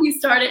how he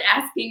started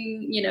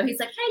asking, he's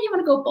like, hey, you want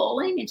to go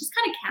bowling? And just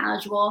kind of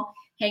casual,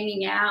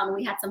 hanging out. And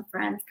we had some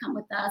friends come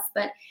with us.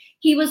 But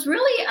he was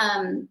really,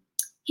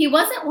 he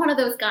wasn't one of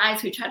those guys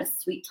who tried to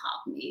sweet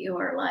talk me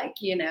or like,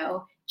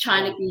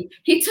 trying to be.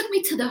 He took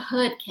me to the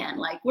hood, Ken.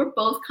 Like, we're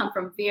both come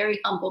from very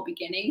humble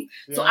beginnings.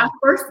 Yeah. So our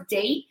first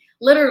date,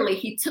 literally,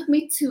 he took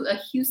me to a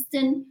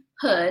Houston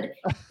hood,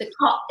 a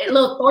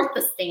little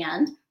torta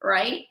stand,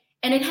 right?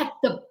 And it had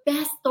the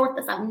best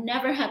tortas. I've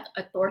never had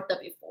a torta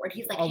before. And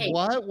he's like, hey,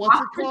 what's it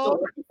called?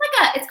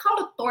 It's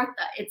called a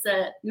torta. It's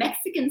a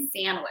Mexican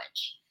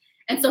sandwich.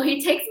 And so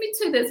he takes me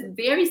to this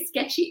very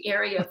sketchy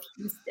area of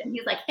Houston.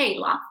 He's like, hey,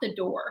 lock the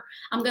door.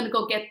 I'm going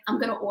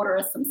to order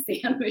us some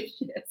sandwiches.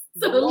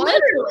 So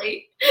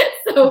literally,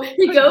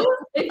 he goes,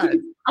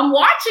 I'm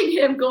watching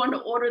him going to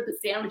order the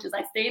sandwiches.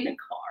 I stay in the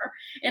car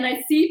and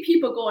I see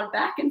people going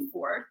back and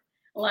forth.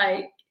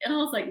 And I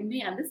was like,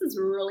 man, this is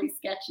really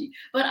sketchy.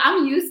 But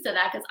I'm used to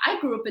that because I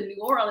grew up in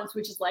New Orleans,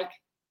 which is like,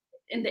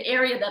 in the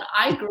area that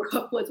I grew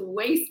up was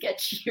way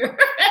sketchier.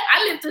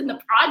 I lived in the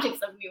projects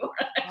of New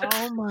Orleans.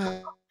 Oh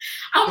my!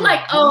 I'm like,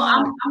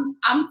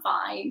 I'm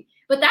fine.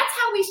 But that's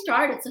how we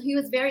started. So he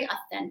was very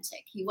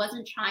authentic. He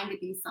wasn't trying to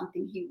be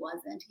something he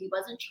wasn't. He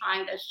wasn't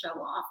trying to show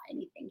off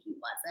anything he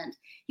wasn't.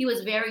 He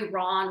was very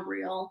raw and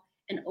real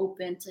and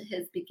open to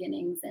his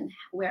beginnings and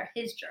where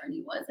his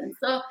journey was. And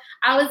so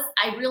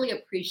I really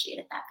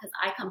appreciated that because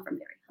I come from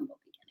very humble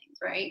beginnings,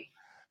 right?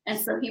 And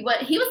so he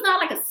was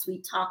not like a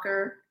sweet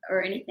talker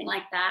or anything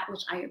like that,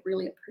 which I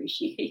really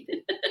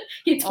appreciated.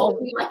 He told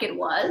me like it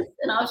was.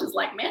 And I was just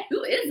like, man,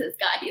 who is this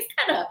guy? He's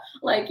kind of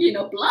like,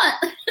 blunt.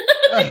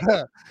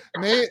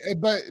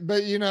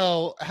 But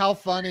how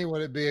funny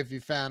would it be if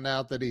you found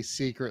out that he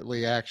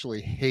secretly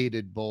actually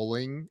hated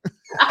bowling?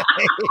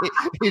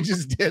 He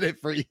just did it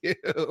for you.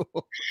 No,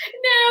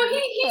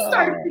 he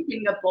started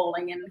picking up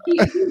bowling and he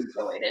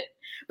enjoyed it.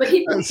 But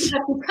he did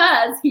that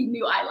because he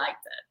knew I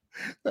liked it.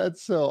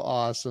 That's so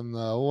awesome,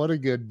 though. What a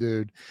good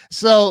dude.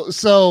 So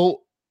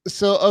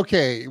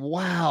okay.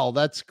 Wow,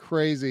 that's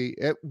crazy.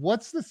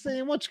 What's the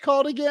sandwich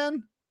called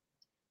again?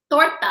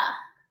 Torta.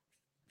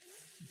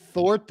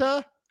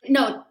 Torta?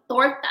 No,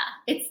 torta.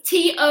 It's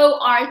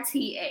Torta.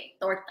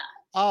 Torta.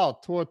 Oh,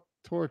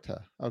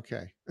 torta.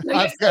 Okay. No,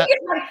 you're I've got saying it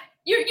like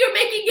you're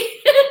making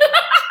it.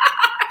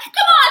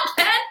 Come on,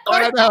 Ken.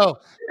 I Torta. know,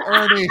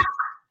 Ernie.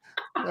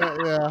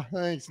 Yeah,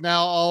 thanks.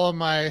 Now all of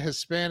my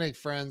Hispanic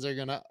friends are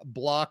gonna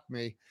block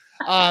me.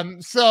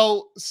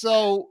 So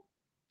all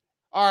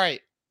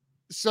right.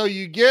 So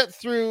you get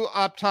through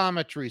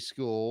optometry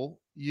school.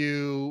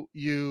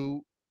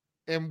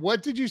 And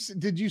what did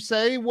you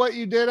say what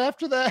you did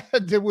after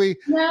that? Did we?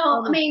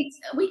 No, I mean,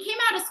 we came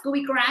out of school.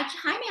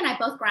 Jaime and I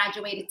both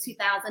graduated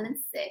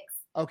 2006.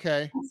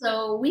 Okay.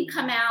 So we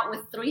come out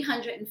with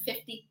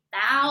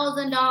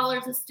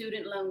 $350,000 of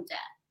student loan debt.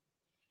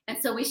 And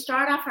so we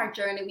start off our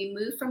journey. We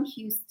moved from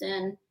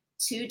Houston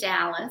to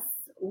Dallas.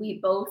 We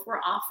both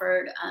were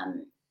offered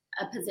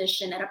a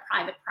position at a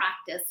private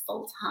practice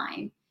full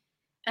time.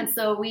 And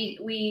so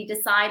we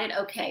decided,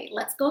 okay,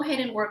 let's go ahead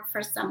and work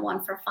for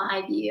someone for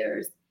 5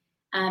 years.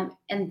 And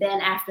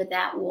then after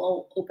that,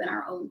 we'll open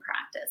our own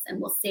practice and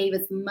we'll save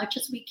as much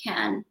as we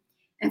can.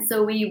 And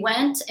so we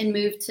went and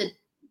moved to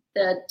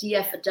the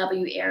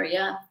DFW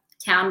area.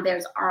 Town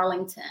there's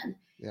Arlington.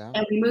 Yeah.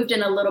 And we moved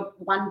in a little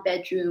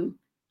 1-bedroom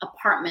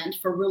apartment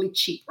for really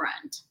cheap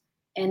rent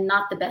and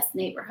not the best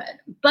neighborhood.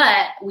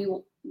 But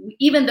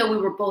even though we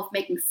were both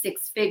making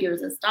 6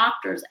 figures as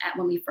doctors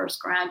when we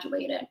first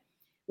graduated,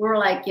 we were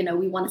like,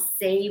 we want to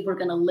save. We're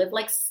going to live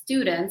like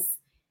students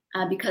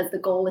because the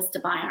goal is to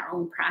buy our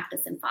own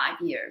practice in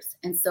 5 years.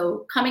 And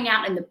so coming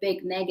out in the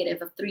big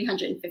negative of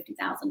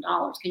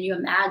 $350,000, can you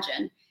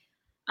imagine?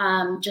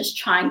 Just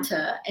trying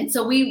to, and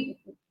so the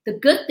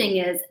good thing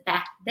is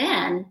back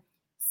then,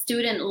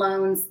 student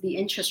loans, the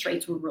interest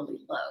rates were really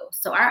low.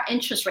 So our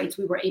interest rates,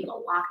 we were able to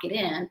lock it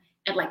in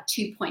at like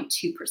 2.2%.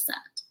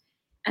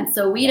 And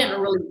so we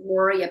didn't really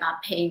worry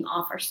about paying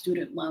off our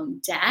student loan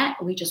debt.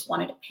 We just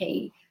wanted to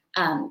pay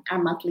our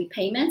monthly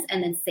payments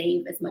and then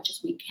save as much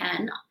as we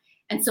can.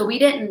 And so we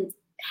didn't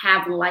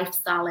have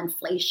lifestyle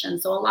inflation.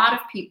 So a lot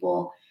of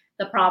people,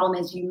 the problem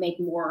is you make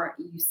more,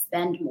 you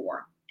spend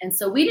more. And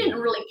so we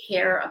didn't really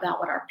care about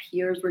what our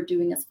peers were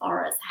doing as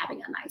far as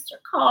having a nicer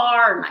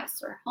car, a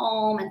nicer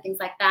home, and things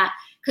like that.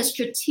 Because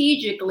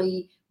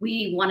strategically,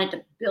 we wanted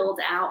to build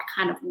out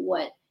kind of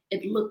what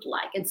it looked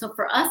like. And so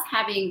for us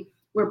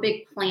we're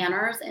big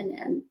planners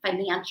and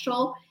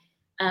financial,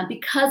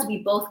 because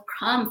we both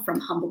come from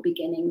humble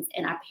beginnings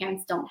and our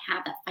parents don't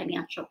have that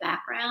financial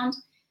background.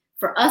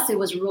 For us, it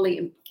was really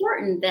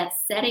important that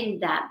setting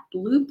that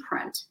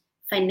blueprint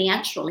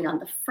financially on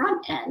the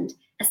front end,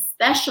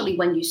 especially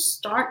when you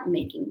start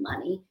making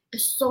money,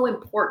 is so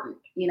important,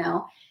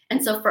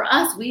 And so for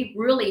us, we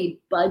really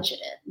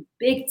budgeted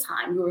big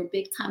time. We were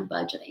big time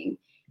budgeting. Wow.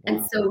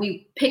 And so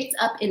we picked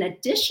up, in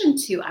addition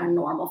to our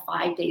normal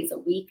 5 days a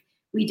week,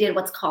 we did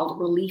what's called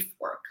relief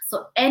work.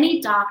 So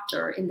any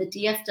doctor in the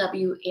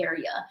DFW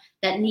area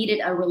that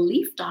needed a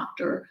relief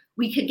doctor,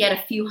 we could get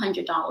a few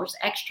 $100s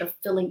extra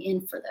filling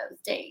in for those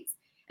days.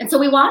 And so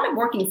we wound up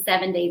working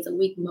 7 days a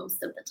week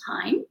most of the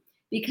time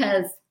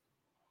because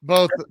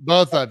both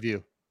of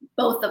you,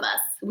 both of us,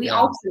 we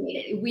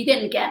alternated. We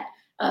didn't get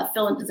a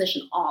fill-in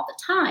position all the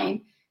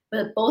time,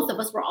 but both of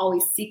us were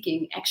always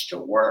seeking extra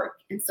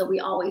work. And so we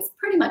always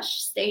pretty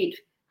much stayed.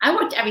 I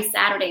worked every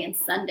Saturday and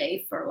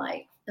Sunday for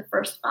like the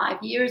first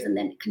 5 years, and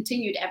then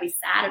continued every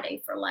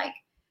Saturday for like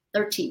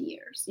 13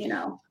 years,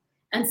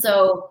 And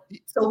so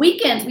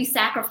weekends, we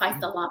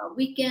sacrificed a lot of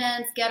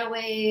weekends,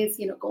 getaways,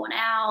 going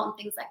out and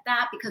things like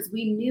that, because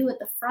we knew at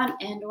the front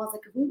end, it was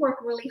like, if we work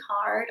really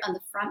hard on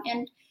the front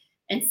end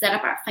and set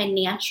up our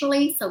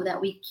financially so that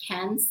we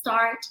can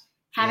start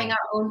having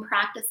our own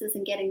practices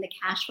and getting the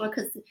cash flow,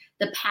 because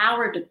the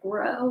power to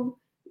grow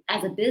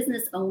as a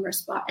business owner,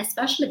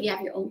 especially if you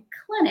have your own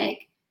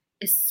clinic,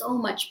 is so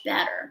much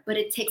better. But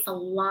it takes a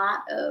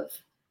lot of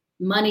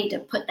money to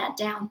put that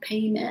down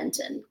payment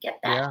and get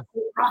that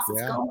whole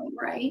process going,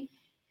 right?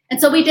 And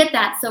so we did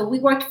that. So we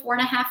worked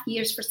 4.5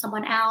 years for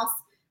someone else.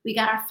 We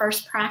got our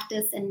first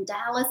practice in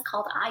Dallas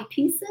called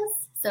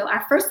Eyepieces. So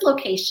our first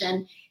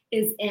location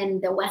is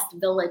in the West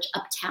Village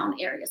uptown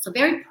area. So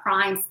very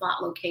prime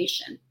spot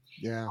location.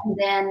 Yeah. And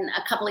then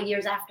a couple of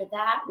years after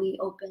that, we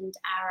opened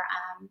our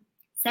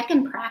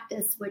second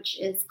practice, which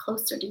is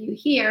closer to you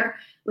here,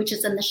 which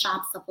is in the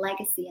Shops of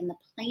Legacy in the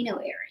Plano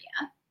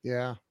area.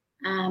 Yeah.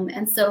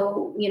 And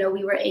so, we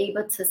were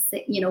able to,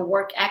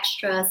 work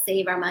extra,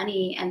 save our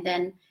money. And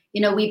then,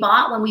 when we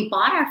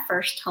bought our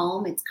first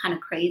home, it's kind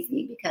of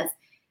crazy because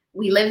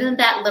we lived in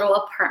that little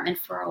apartment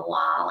for a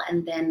while.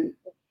 And then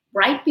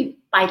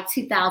by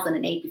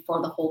 2008,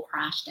 before the whole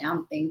crash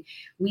down thing,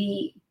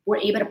 we were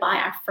able to buy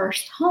our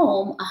first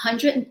home,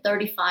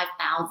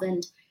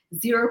 $135,000,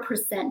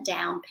 0%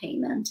 down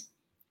payment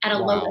at a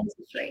low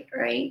interest rate,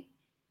 right?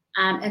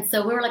 And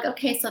so we were like,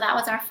 okay, so that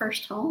was our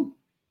first home.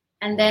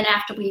 And then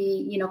after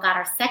we, got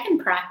our second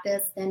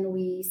practice, then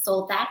we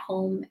sold that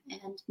home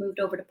and moved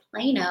over to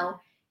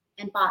Plano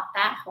and bought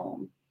that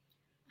home.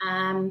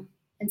 And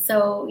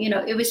so,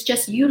 it was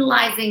just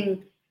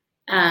utilizing,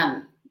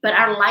 but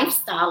our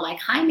lifestyle, like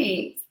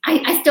Jaime,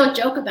 I still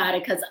joke about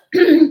it because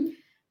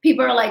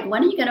people are like,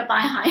 when are you going to buy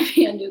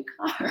Jaime a new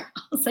car?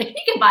 I was like,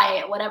 he can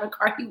buy whatever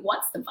car he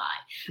wants to buy.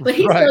 But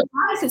he still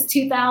drives his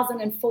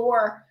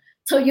 2004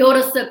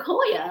 Toyota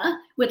Sequoia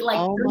with like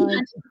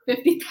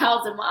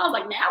 350,000 miles.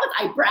 Like now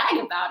I brag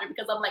about it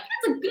because I'm like,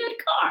 that's a good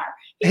car.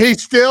 He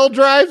still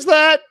drives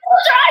that?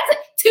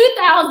 Still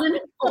drives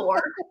it.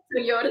 2004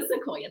 Toyota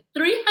Sequoia.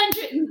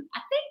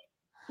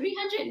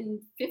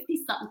 350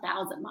 something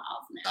thousand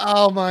miles now.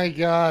 Oh my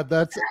God.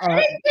 That's it's been the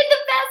best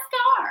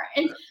car.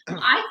 And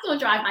I still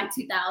drive my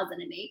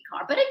 2008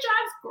 car, but it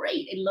drives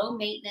great and low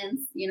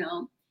maintenance,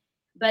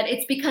 but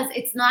it's because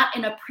it's not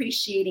an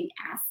appreciating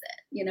asset,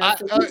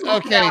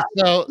 okay.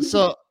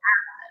 So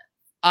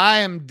I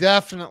am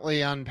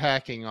definitely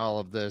unpacking all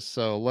of this.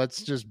 So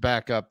let's just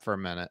back up for a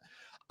minute.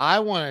 I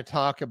want to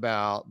talk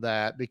about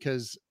that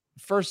because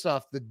first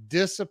off, the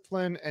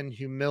discipline and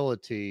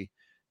humility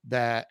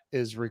that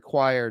is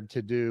required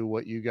to do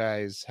what you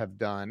guys have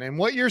done and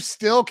what you're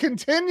still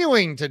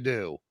continuing to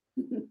do.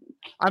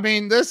 I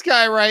mean, this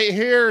guy right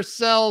here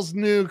sells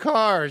new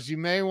cars. You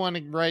may want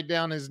to write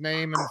down his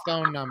name and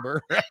phone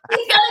number.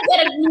 He's gonna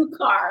get a new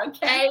car,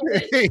 okay?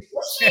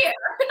 This year.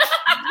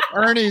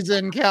 Ernie's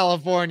in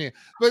California.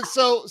 But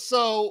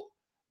so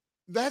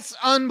that's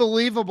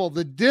unbelievable.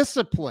 The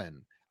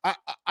discipline.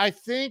 I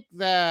think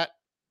that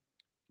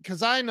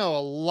because I know a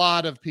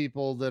lot of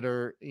people that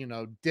are,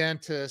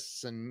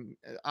 dentists and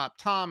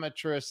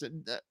optometrists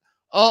and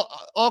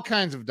all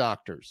kinds of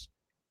doctors.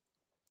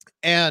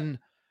 And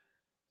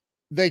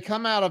they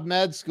come out of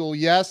med school.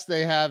 Yes,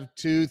 they have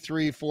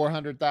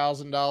 $200,000,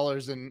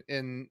 $300,000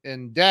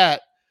 in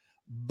debt,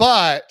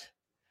 but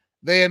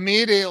they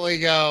immediately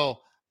go,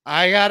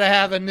 I got to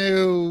have a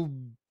new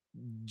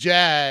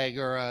Jag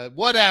or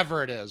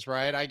whatever it is,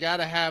 right? I got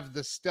to have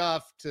the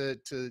stuff to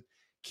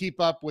keep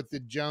up with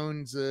the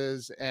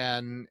Joneses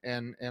and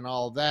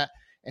all that.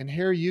 And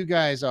here you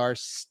guys are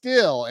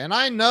still, and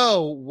I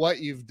know what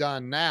you've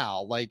done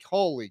now. Like,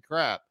 holy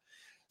crap.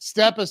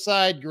 Step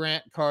aside,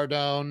 Grant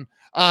Cardone.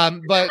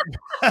 But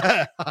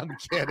I'm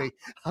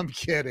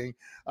kidding.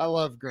 I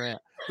love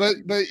Grant. But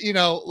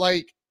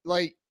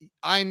like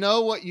I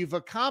know what you've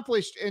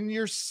accomplished, and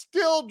you're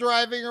still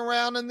driving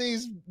around in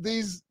these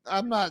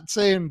I'm not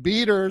saying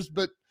beaters,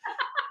 but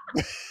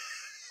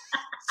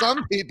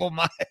some people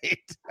might.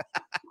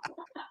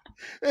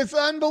 It's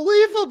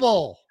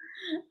unbelievable.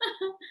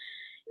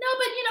 No,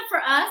 but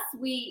for us,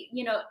 we,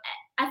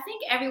 I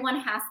think everyone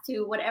has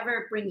to,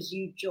 whatever brings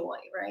you joy,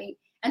 right?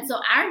 And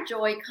so our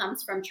joy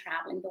comes from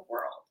traveling the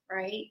world,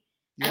 right?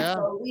 Yeah. And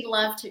so we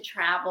love to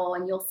travel,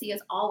 and you'll see us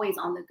always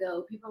on the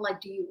go. People are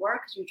like, do you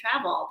work? Because you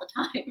travel all the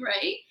time,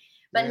 right?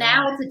 But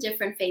now it's a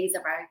different phase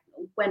of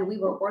when we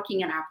were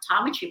working in our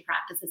optometry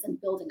practices and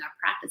building our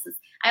practices.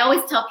 I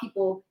always tell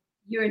people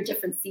you're in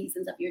different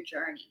seasons of your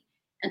journey.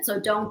 And so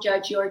don't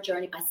judge your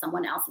journey by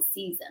someone else's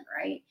season,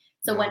 right?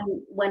 So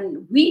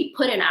when we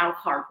put in our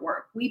hard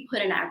work, we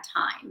put in our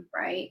time,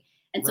 right?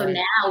 And so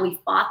now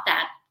we've bought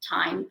that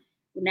time.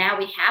 Now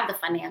we have the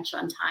financial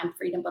and time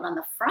freedom, but on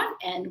the front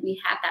end, we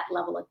have that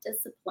level of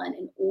discipline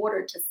in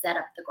order to set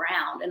up the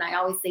ground. And I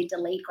always say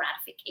delayed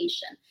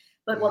gratification.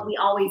 But what we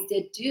always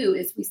did do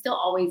is we still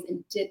always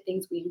did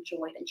things we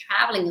enjoyed. And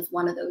traveling is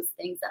one of those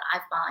things that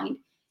I find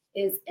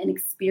is an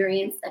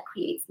experience that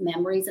creates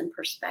memories and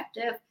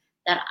perspective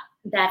that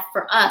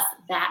for us,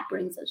 that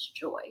brings us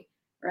joy,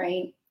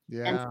 right?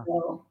 Yeah. And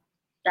so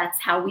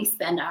that's how we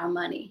spend our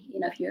money.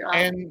 If you're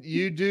and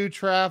you do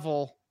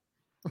travel.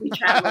 We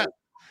travel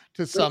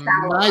to some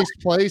nice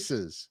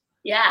places.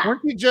 Yeah.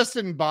 Weren't you just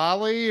in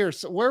Bali or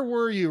where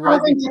were you? I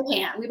was in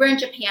Japan. We were in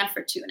Japan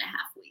for 2.5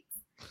 weeks.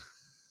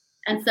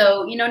 And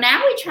so,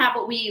 now we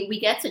travel, we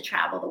get to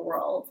travel the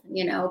world,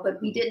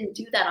 but we didn't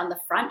do that on the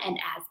front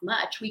end as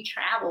much. We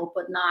traveled,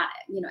 but not,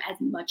 as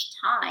much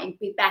time.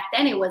 Back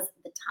then it was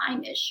the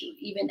time issue.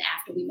 Even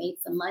after we made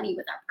some money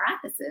with our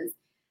practices,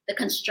 the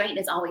constraint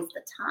is always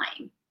the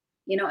time,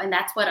 and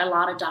that's what a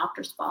lot of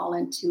doctors fall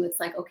into. It's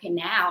like, okay,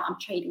 now I'm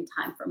trading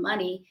time for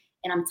money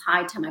and I'm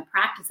tied to my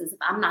practices. If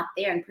I'm not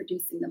there and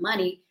producing the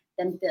money,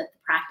 then the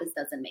practice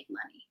doesn't make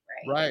money,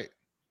 right? Right.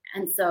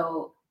 And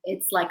so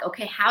it's like,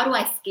 okay, how do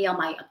I scale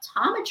my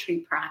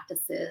optometry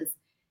practices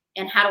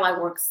and how do I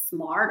work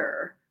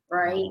smarter,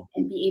 right?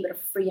 And be able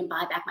to free and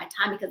buy back my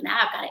time, because now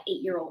I've got an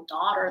 8-year-old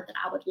daughter that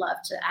I would love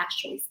to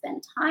actually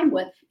spend time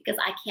with because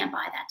I can't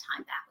buy that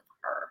time back with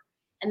her.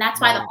 And that's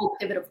why the whole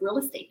pivot of real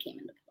estate came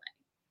into play.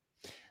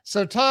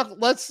 So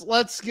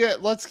let's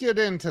get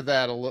into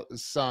that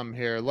some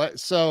here.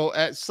 So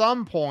at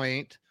some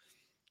point,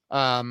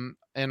 and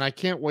I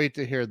can't wait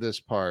to hear this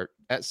part.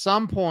 At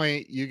some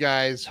point, you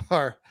guys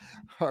are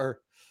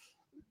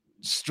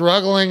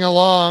struggling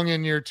along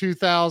in your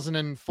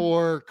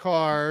 2004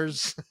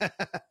 cars.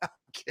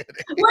 Kidding.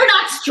 We're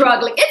not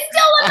struggling. It's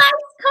still a nice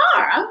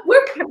car.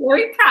 We're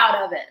very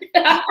proud of it.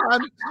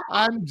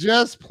 I'm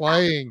just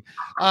playing.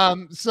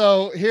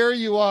 So here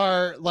you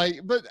are,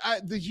 like, but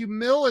the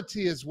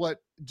humility is what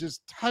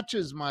just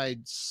touches my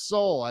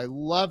soul. I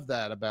love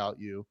that about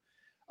you.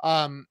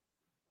 Um,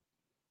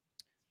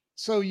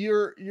 so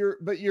you're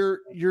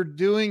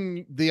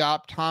doing the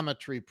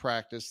optometry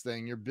practice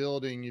thing. You're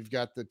building. You've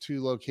got the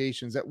 2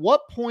 locations. At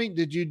what point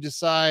did you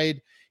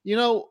decide,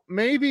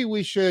 maybe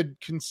we should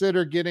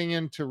consider getting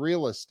into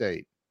real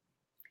estate?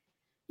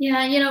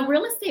 Yeah,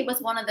 real estate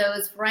was one of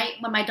those right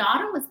when my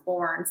daughter was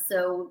born.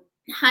 So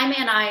Jaime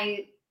and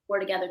I were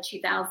together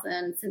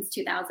 2000 since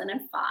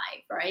 2005,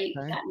 right?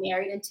 Okay. Got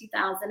married in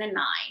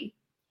 2009.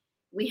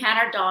 We had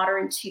our daughter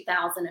in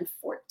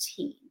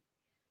 2014.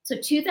 So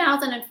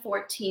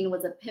 2014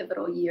 was a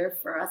pivotal year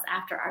for us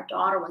after our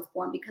daughter was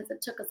born because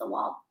it took us a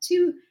while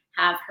to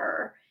have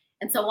her.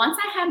 And so once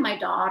I had my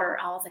daughter,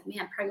 I was like,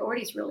 man,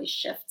 priorities really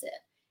shifted.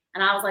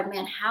 And I was like,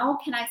 man, how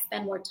can I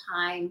spend more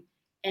time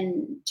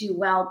and do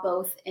well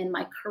both in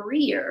my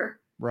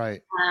career,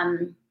 Right.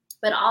 um,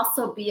 but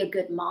also be a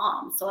good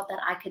mom so that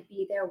I could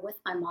be there with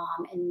my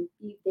mom and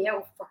be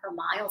there for her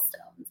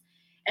milestones.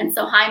 And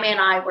so Jaime and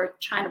I were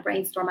trying to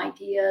brainstorm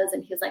ideas,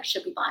 and he was like,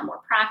 should we buy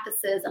more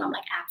practices? And I'm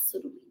like,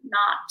 absolutely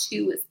not.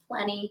 2 is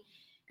plenty.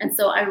 And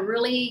so I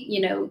really,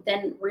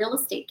 then real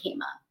estate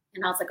came up.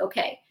 And I was like,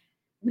 okay,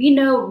 we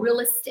know real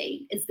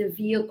estate is the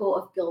vehicle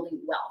of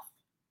building wealth.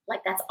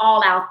 Like that's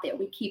all out there.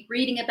 We keep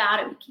reading about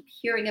it, we keep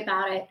hearing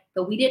about it,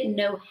 but we didn't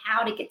know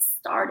how to get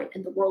started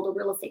in the world of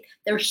real estate.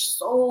 There's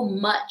so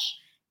much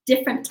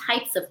different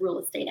types of real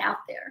estate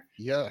out there.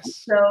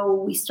 Yes.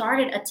 So we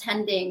started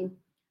attending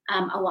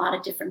a lot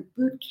of different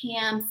boot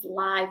camps,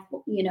 live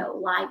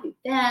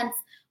events,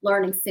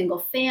 learning single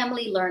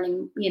family,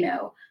 learning,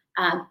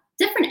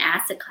 different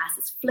asset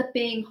classes,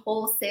 flipping,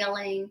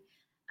 wholesaling,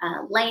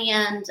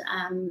 land,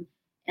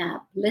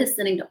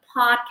 listening to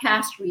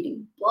podcasts,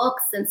 reading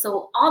books. And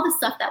so all the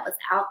stuff that was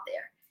out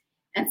there.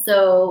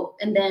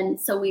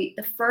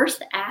 The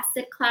first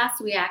asset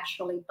class we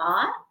actually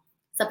bought,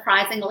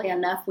 surprisingly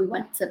enough, we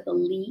went to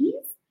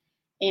Belize.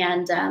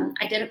 And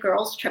I did a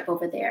girls' trip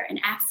over there and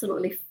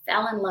absolutely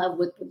fell in love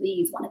with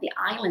Belize, one of the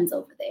islands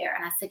over there.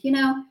 And I said,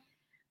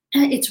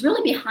 it's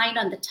really behind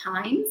on the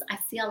times. I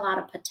see a lot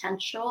of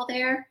potential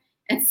there.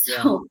 And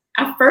so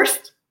our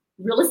first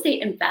real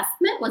estate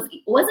investment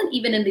wasn't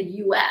even in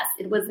the US.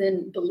 It was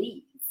in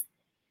Belize.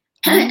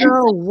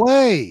 No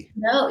way.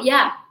 No,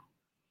 yeah.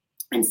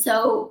 And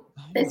so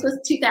this was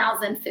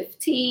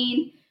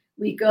 2015.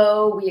 We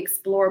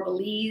explore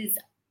Belize.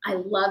 I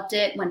loved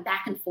it, went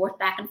back and forth,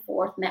 met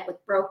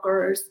with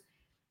brokers,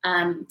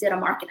 did a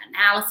market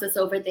analysis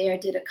over there,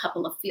 did a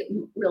couple of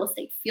real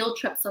estate field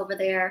trips over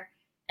there,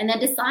 and then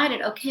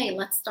decided, okay,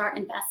 let's start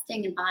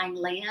investing and buying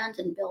land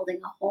and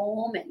building a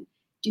home and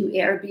do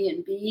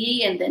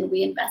Airbnb. And then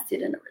we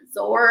invested in a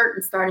resort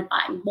and started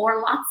buying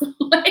more lots of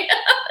land.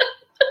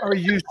 Are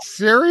you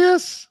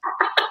serious?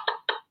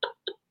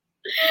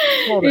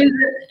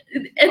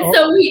 And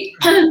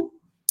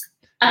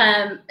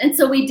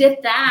so we did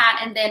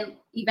that, and then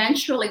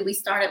eventually we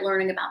started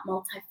learning about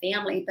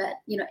multifamily. But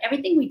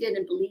everything we did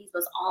in Belize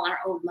was all our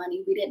own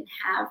money. We didn't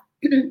have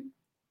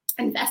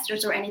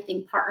investors or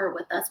anything partner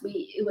with us.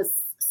 It was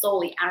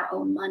solely our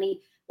own money.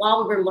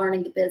 While we were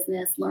learning the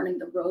business, learning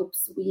the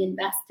ropes, we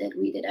invested.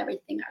 We did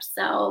everything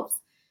ourselves.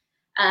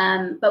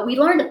 But we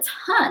learned a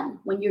ton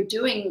when you're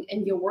doing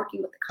and you're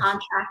working with the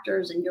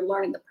contractors and you're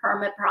learning the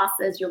permit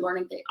process, you're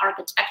learning the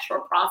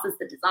architectural process,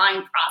 the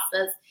design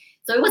process.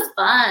 So it was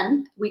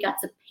fun. We got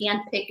to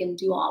handpick and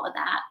do all of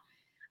that.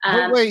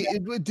 But wait,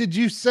 did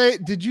you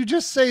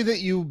just say that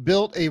you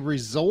built a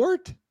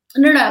resort?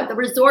 No, the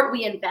resort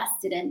we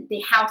invested in,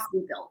 the house we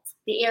built,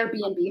 the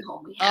Airbnb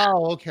home we had.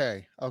 Oh,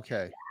 okay.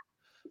 Yeah.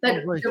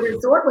 But the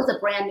resort was a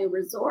brand new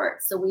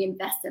resort. So we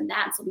invested in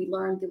that. So we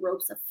learned the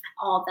ropes of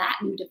all that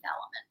new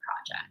development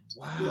project.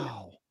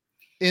 Wow.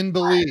 In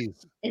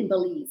Belize. In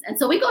Belize. And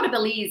so we go to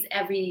Belize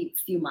every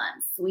few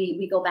months.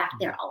 We go back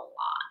there a lot.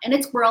 And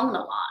it's grown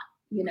a lot,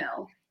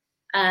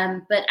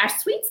 But our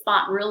sweet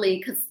spot really,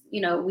 because,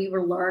 we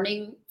were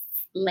learning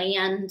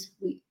land.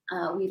 We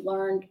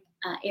learned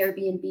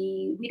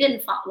Airbnb. We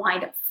didn't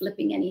wind up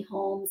flipping any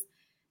homes.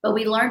 But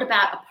we learned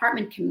about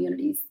apartment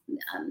communities,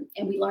 and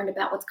we learned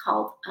about what's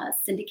called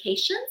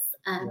syndications,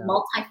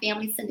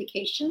 multifamily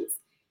syndications.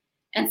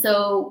 And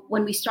so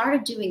when we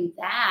started doing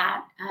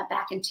that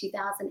back in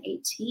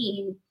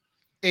 2018.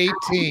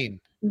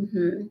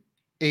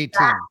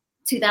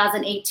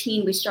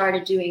 2018, we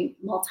started doing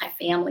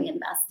multifamily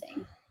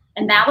investing.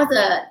 And that was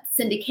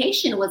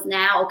syndication was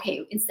now,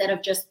 okay, instead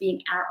of just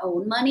being our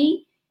own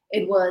money,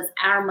 it was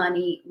our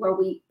money where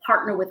we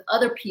partner with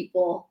other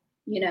people,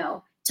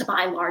 to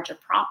buy larger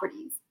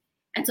properties.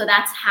 And so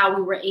that's how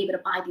we were able to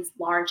buy these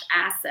large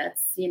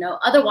assets.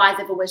 Otherwise,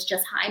 if it was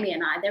just Jaime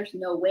and I, there's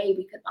no way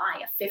we could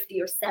buy a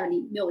 $50 or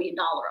 $70 million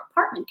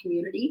apartment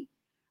community,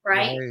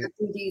 right?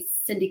 Through these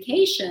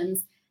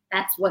syndications,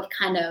 that's what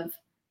kind of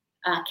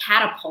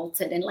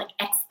catapulted and like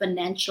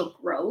exponential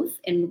growth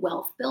in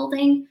wealth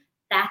building.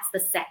 that's the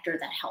sector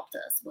that helped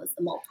us, was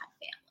the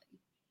multifamily.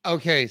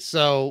 Okay,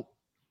 so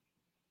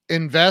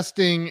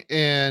investing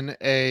in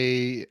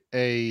a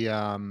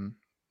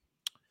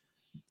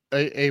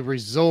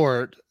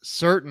resort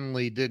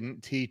certainly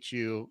didn't teach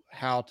you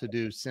how to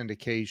do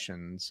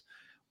syndications.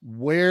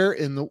 Where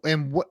in the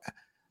and what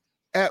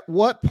at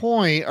what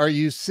point are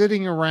you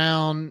sitting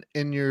around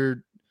in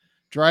your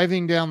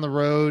driving down the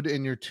road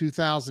in your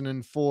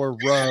 2004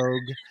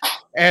 Rogue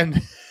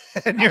and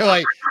and you're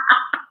like,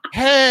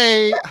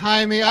 "Hey,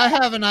 Jaime, I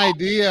have an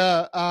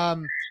idea.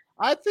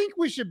 I think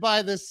we should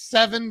buy this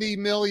 $70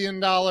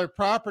 million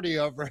property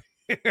over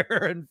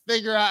here and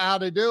figure out how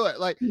to do it."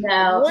 Like,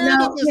 No, where did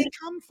no, this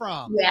come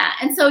from? yeah.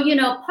 And so,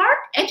 part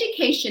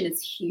education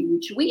is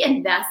huge. We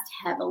invest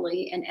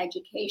heavily in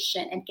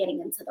education and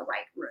getting into the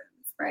right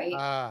rooms, right?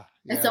 Ah,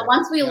 And so yeah,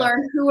 once we yeah.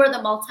 learn who are the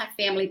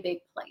multifamily big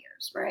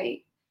players,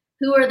 right?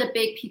 Who are the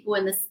big people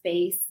in the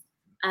space?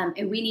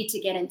 And we need to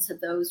get into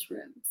those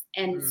rooms.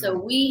 And so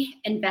we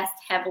invest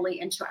heavily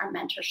into our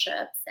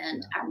mentorships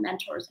and our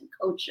mentors and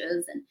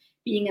coaches and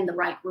being in the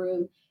right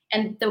room.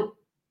 And the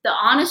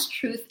honest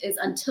truth is,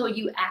 until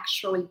you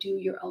actually do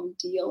your own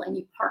deal and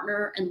you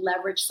partner and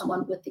leverage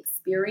someone with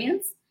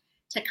experience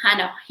to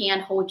kind of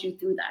handhold you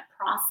through that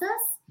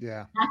process,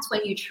 Yeah. that's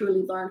when you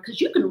truly learn. Because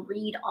you can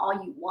read all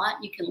you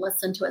want, you can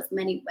listen to as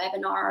many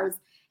webinars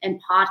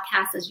and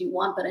podcasts as you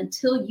want, but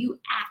until you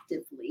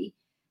actively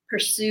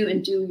pursue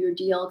and do your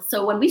deal.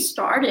 So when we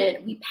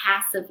started, we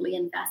passively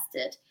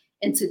invested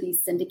into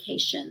these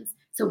syndications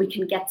so we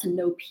can get to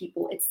know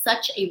people. It's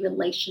such a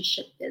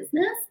relationship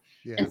business.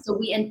 Yeah. And so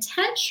we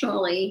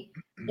intentionally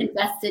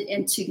invested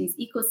into these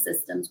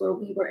ecosystems where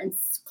we were in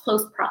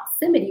close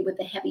proximity with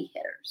the heavy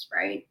hitters,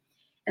 right?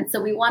 And so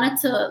we wanted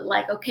to,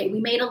 okay, we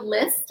made a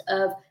list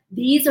of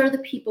these are the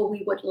people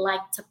we would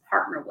like to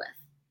partner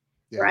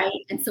with,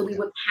 right? And so we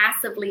would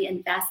passively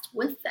invest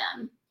with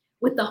them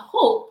with the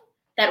hope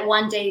that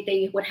one day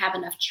they would have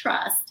enough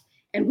trust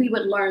and we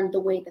would learn the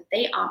way that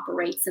they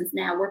operate. Since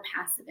now we're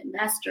passive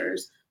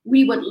investors,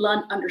 we would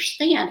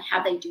understand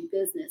how they do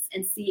business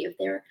and see if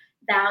their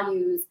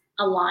values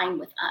align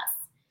with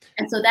us.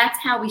 And so that's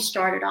how we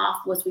started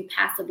off, was we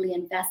passively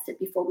invested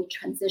before we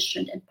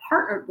transitioned and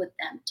partnered with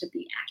them to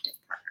be active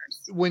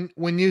partners.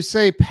 When you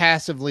say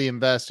passively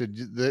invested,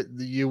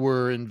 you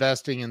were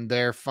investing in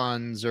their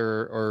funds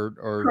or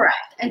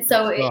correct. And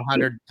so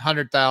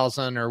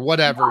 100,000 or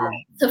whatever.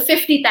 Right. So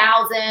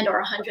 50,000 or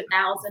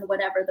 100,000,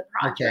 whatever the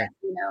project, Okay.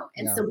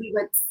 And so we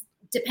would,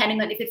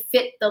 depending on if it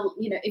fit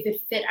if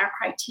it fit our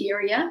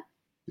criteria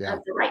of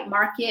the right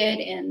market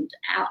and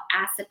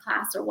asset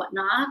class or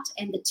whatnot,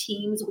 and the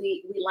teams,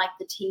 we like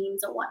the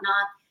teams or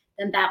whatnot,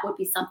 then that would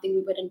be something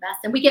we would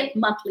invest. And we get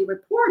monthly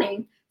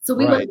reporting. So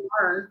we would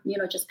learn,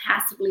 just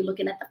passively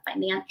looking at the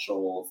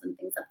financials and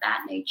things of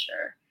that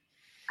nature.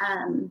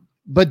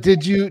 But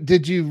did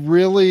you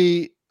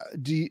really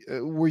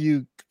were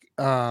you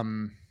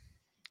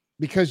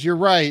because you're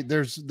right,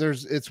 there's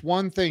it's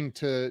one thing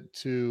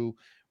to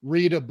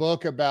read a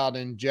book about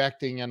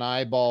injecting an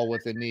eyeball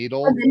with a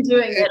needle. I've been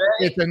doing it, right?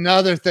 It's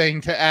another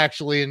thing to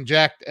actually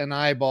inject an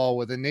eyeball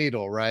with a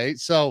needle, right?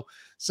 So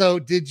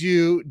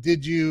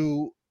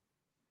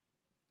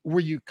were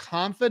you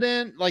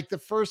confident like the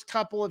first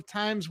couple of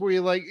times? Were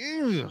you like,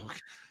 here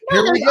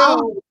we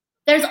go?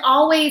 There's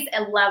always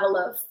a level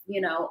of,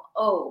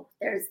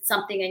 there's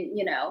something in,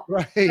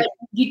 right. But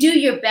you do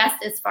your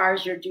best as far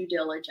as your due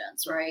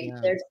diligence, right? Yeah,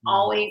 there's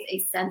always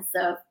a sense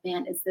of,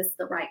 man, is this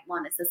the right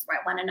one? Is this the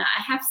right one? And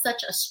I have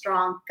such a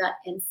strong gut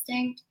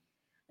instinct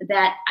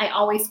that I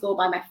always go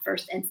by my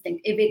first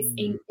instinct. If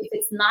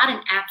it's not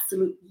an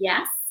absolute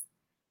yes,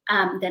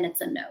 then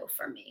it's a no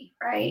for me,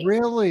 right?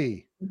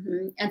 Really?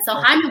 Mm-hmm. And so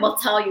Jaime will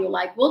tell you,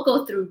 we'll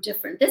go through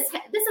different, this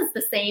is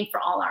the same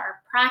for all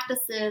our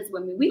practices.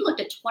 When we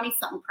looked at 20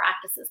 something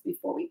practices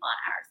before we bought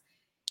ours,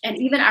 and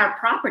even our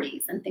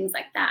properties and things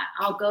like that.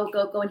 I'll go.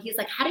 And he's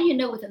like, how do you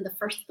know within the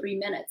first 3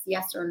 minutes,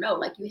 yes or no?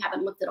 Like, you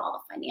haven't looked at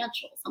all the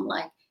financials. I'm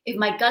like, if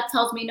my gut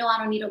tells me no, I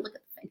don't need to look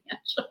at the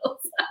financials.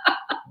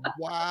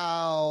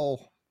 Wow.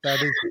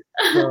 That is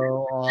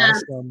so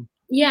awesome.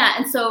 Yeah.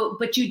 And so,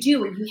 but you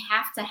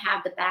have to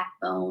have the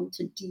backbone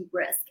to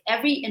de-risk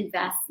every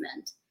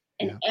investment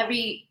and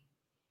every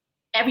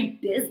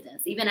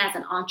business, even as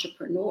an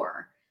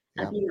entrepreneur,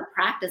 being a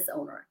practice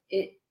owner,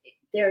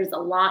 there's a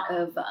lot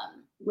of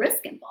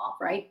risk involved,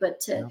 right? But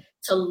to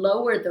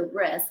lower the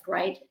risk,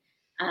 right,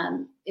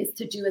 is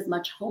to do as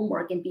much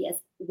homework and be as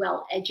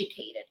well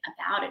educated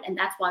about it. And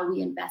that's why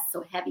we invest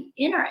so heavy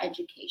in our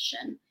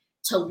education,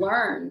 to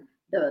learn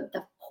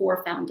the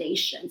core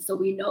foundation. So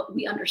we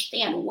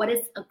understand what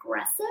is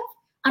aggressive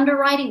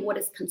underwriting, what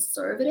is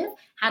conservative,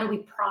 how do we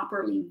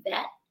properly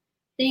vet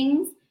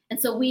things. And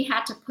so we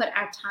had to put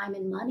our time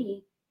and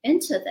money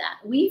into that.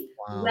 We've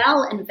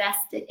well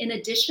invested, in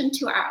addition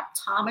to our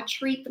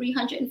optometry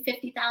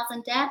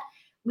 $350,000 debt,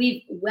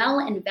 we've well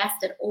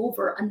invested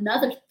over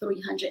another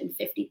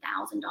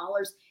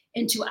 $350,000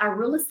 into our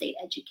real estate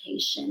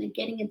education and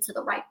getting into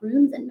the right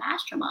rooms and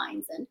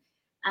masterminds and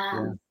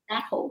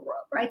that whole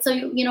world, right?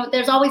 So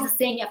there's always a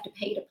saying, you have to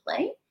pay to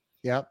play.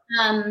 Yep.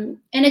 And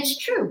it's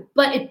true,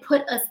 but it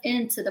put us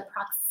into the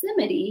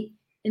proximity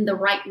in the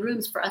right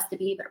rooms for us to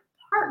be able to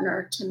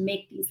partner to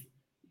make these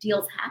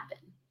deals happen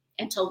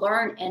and to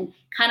learn and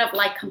kind of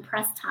like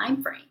compress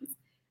time frames.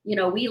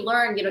 We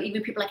learn,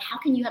 even people like, how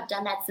can you have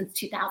done that since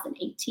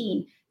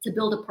 2018 to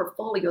build a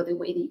portfolio the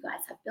way that you guys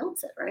have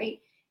built it, right?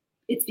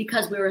 It's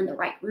because we were in the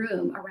right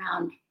room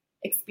around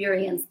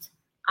experienced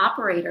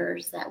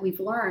operators that we've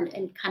learned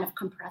and kind of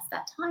compress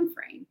that time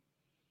frame.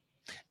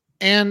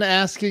 And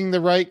asking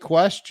the right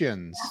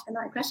questions. That's the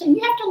right question.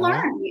 You have to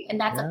Right? learn, and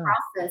that's a Yeah.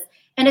 process.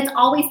 And it's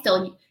always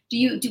still.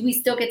 Do we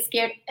still get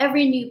scared?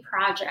 Every new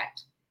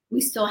project,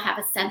 we still have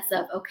a sense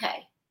of,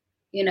 okay,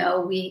 we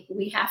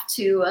have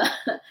to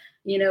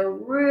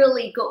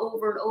really go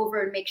over and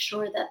over and make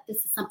sure that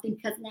this is something,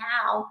 because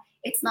now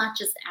it's not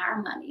just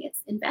our money,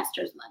 it's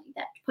investors' money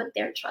that put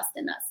their trust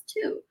in us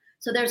too.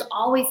 So there's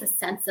always a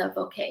sense of,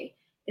 okay,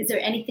 is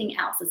there anything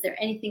else? Is there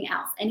anything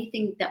else?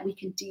 Anything that we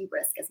can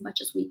de-risk as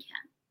much as we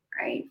can,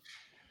 right?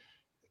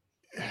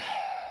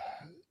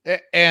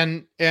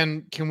 And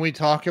can we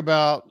talk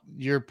about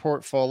your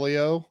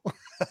portfolio?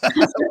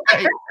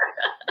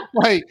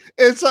 Like,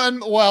 it's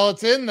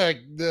it's in the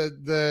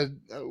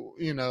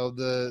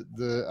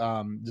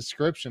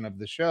description of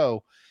the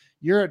show.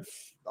 You're at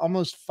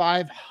almost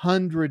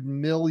 $500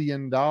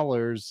 million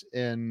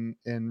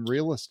in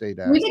real estate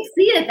We've assets.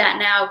 exceeded that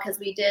now because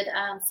we did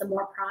some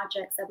more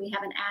projects that we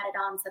haven't added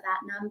on to that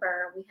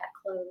number. We had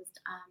closed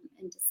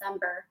in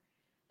December.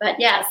 But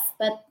yes,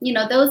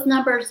 those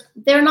numbers,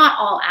 they're not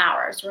all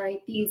ours,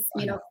 right? These,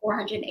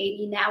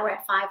 480, now we're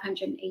at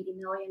 580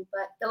 million,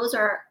 but those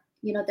are,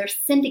 they're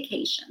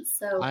syndications.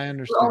 So I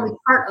we're only understand.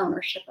 part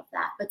ownership of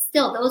that. But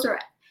still, those are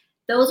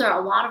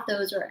a lot of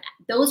those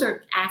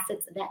are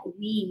assets that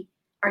we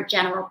are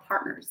general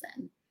partners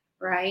in,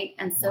 right?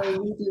 And so Wow.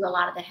 we do a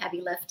lot of the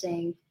heavy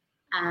lifting.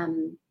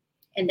 And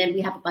then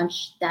we have a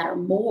bunch that are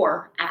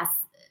more, as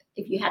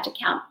if you had to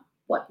count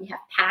what we have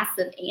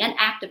passive and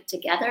active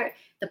together,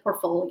 the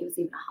portfolio is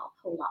even a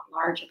whole lot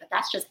larger. But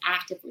that's just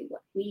actively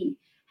what we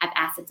have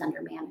assets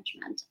under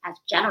management as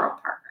general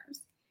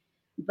partners.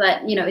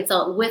 But it's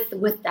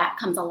with that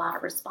comes a lot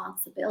of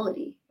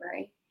responsibility,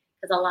 right?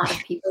 Because a lot of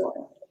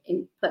people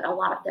put a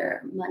lot of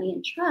their money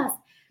in trust,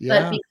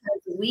 but Yeah.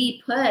 because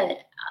we put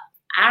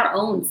our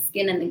own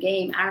skin in the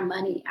game, our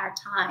money, our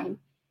time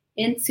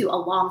into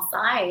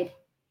alongside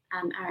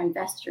our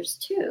investors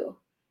too,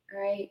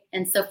 right?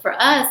 And so for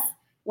us,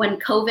 when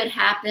COVID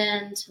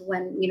happened,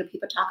 when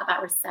people talk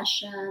about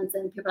recessions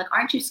and people are like,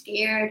 aren't you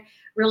scared?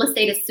 Real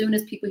estate, as soon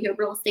as people hear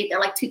real estate, they're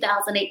like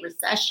 2008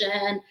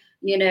 recession,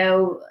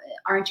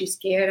 aren't you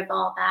scared of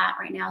all that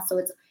right now? So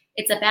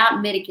it's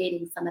about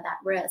mitigating some of that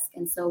risk.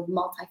 And so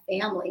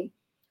multifamily,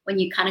 when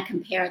you kind of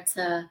compare it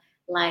to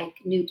like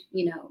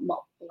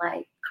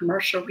like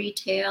commercial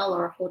retail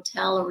or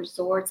hotel or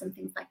resorts and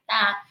things like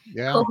that,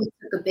 Yeah. COVID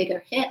took a bigger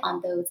hit on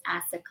those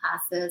asset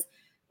classes,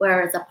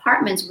 whereas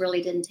apartments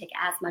really didn't take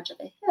as much of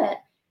a hit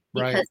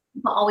because Right.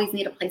 people always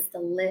need a place to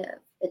live.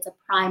 It's a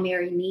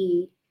primary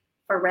need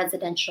for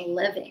residential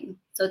living.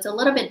 So it's a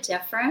little bit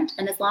different.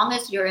 And as long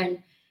as you're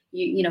in,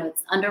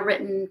 it's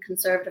underwritten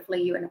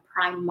conservatively, you're in a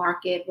prime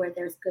market where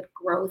there's good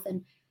growth.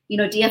 And,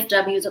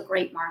 DFW is a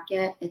great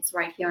market. It's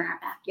right here in our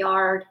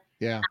backyard.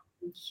 Yeah.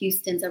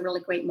 Houston's a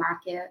really great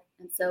market.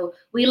 And so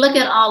we look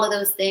at all of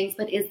those things,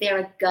 but is there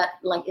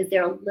is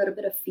there a little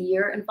bit of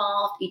fear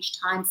involved each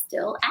time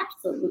still?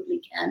 Absolutely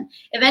can.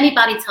 If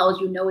anybody tells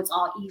you, no, it's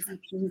all easy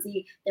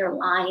peasy, they're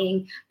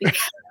lying.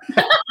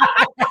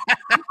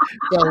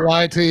 They'll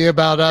lie to you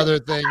about other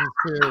things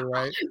too,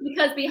 right?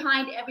 Because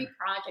behind every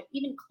project,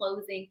 even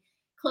closing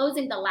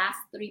the last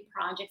 3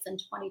 projects in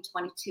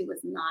 2022 was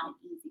not an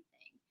easy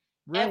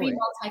thing. Every Really?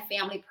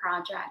 multifamily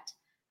project,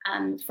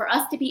 for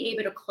us to be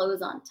able to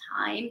close on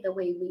time the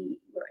way we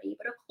were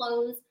able to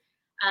close,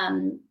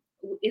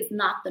 is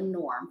not the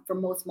norm for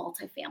most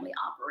multifamily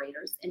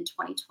operators in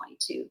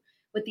 2022.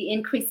 With the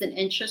increase in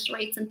interest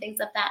rates and things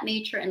of that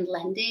nature and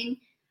lending,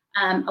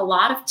 a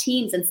lot of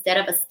teams, instead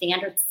of a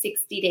standard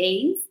 60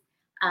 days,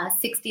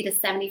 60 to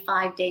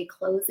 75-day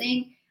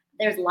closing,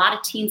 there's a lot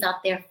of teams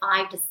out there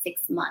 5 to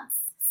 6 months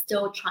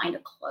still trying to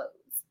close.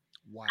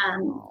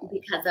 Wow.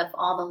 Because of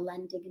all the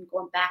lending and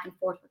going back and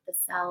forth with the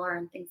seller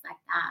and things like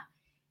that.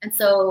 And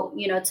so,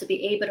 to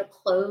be able to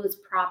close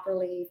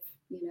properly,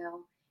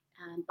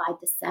 by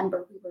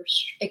December, we were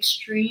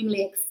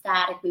extremely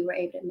ecstatic. We were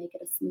able to make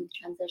it a smooth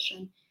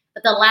transition.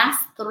 But the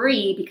last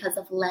 3, because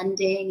of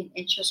lending and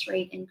interest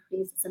rate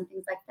increases and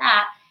things like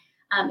that,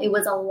 it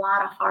was a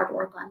lot of hard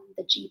work on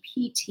the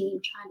GP team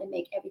trying to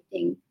make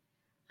everything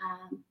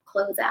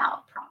close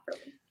out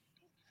properly.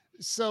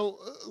 So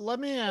let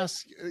me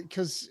ask,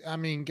 because I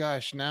mean,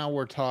 gosh, now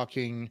we're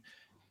talking,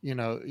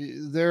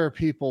 there are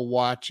people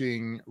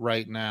watching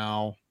right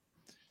now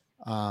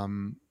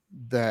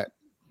that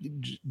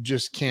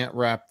just can't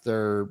wrap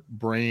their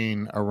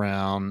brain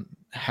around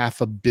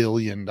 $500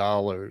 million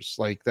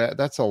like that.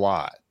 That's a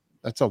lot.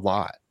 That's a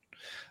lot.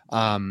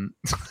 I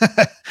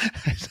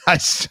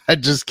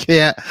just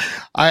can't.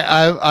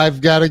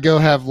 I've got to go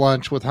have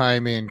lunch with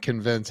Jaime and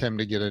convince him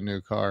to get a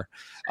new car.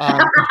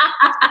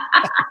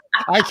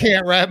 I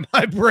can't wrap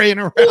my brain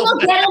around You will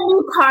that. get a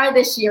new car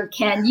this year,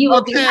 Ken. You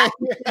will be Okay.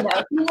 happy to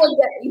know. You will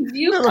get a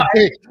new It'll car.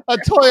 be a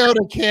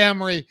Toyota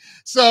Camry.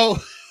 So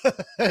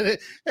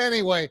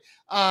anyway,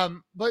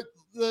 but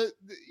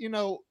you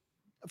know,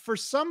 for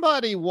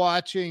somebody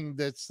watching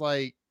that's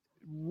like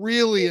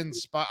really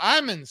inspired,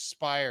 I'm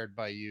inspired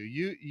by you.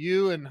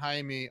 You and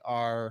Jaime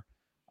are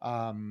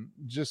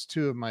just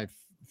two of my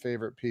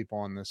favorite people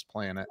on this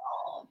planet.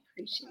 Oh,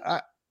 appreciate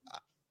it.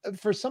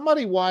 For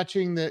somebody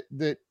watching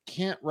that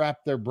can't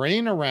wrap their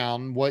brain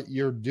around what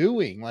you're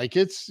doing, like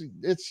it's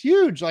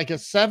huge, like a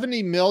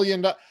 $70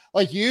 million,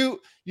 like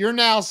you're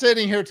now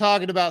sitting here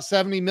talking about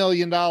 $70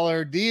 million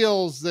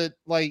deals, that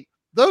like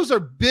those are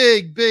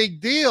big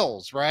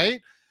deals,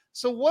 right?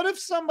 So what if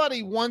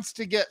somebody wants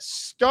to get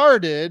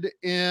started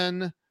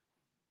in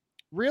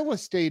real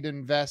estate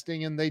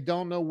investing and they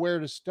don't know where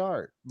to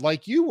start,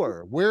 like you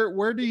were?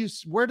 Where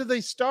do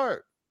they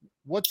start?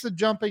 What's the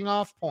jumping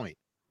off point?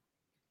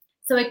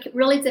 So it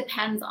really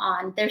depends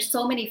on, there's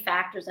so many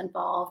factors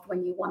involved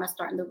when you want to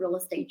start in the real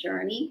estate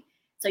journey.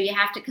 So you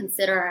have to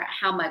consider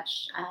how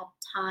much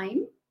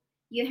time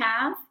you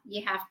have.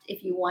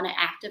 If you want to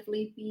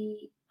actively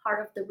be part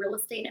of the real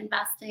estate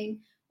investing,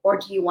 or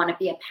do you want to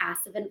be a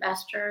passive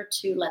investor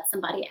to let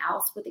somebody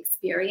else with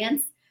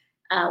experience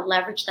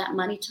leverage that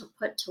money to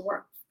put to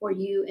work for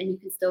you, and you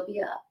can still be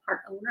a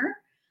part owner.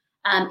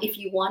 If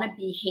you want to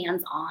be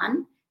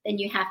hands-on, then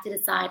you have to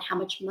decide how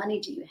much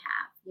money do you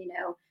have. You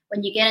know,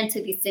 when you get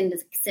into these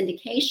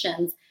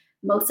syndications,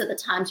 most of the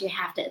times you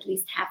have to at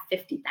least have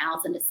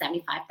 50,000 to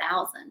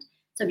 75,000.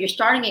 So if you're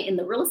starting it in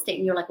the real estate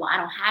and you're like, well, I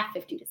don't have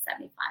 50 to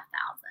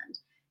 75,000,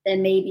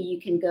 then maybe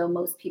you can go.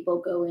 Most people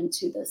go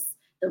into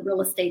the real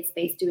estate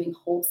space doing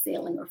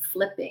wholesaling or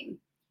flipping,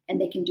 and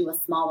they can do a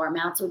smaller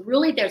amount. So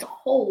really, there's a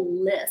whole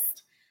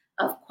list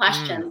of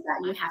questions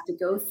that you have to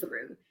go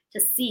through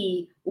to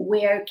see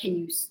where can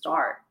you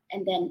start.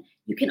 And then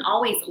you can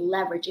always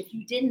leverage, if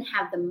you didn't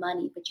have the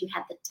money, but you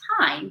had the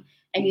time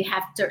and you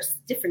have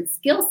different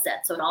skill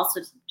sets. So it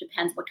also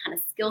depends what kind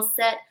of skill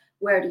set,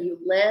 where do you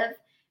live,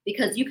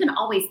 because you can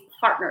always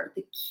partner.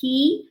 The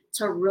key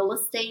to real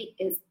estate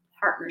is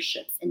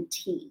partnerships and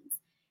teams.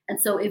 And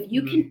so if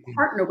you can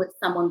partner with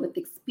someone with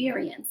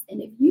experience,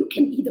 and if you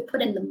can either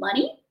put in the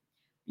money,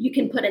 you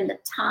can put in the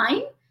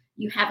time,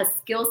 you have a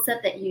skill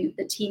set that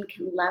the team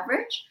can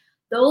leverage.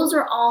 Those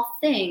are all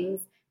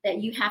things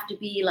that you have to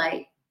be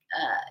like,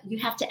 you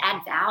have to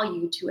add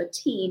value to a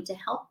team to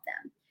help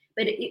them.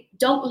 But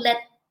don't let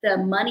the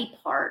money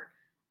part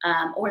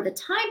or the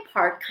time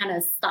part kind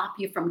of stop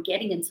you from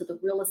getting into the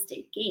real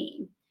estate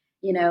game.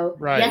 You know,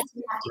 Right. Yes,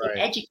 you have to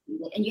get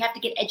educated, and you have to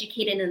get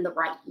educated in the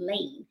right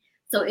lane.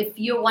 So if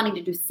you're wanting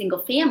to do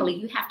single family,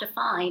 you have to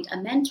find a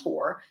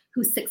mentor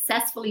who's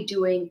successfully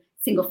doing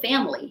single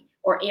family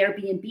or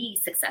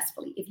Airbnb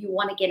successfully. If you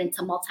want to get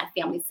into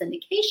multifamily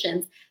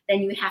syndications, then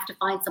you have to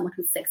find someone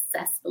who's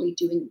successfully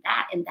doing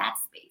that in that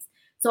space.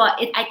 So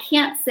I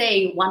can't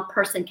say one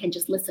person can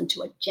just listen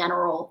to a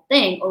general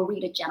thing or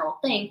read a general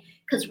thing,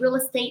 because real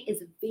estate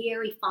is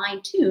very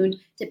fine-tuned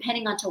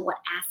depending on to what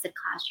asset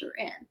class you're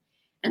in.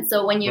 And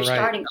so when you're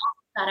starting off,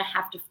 you gotta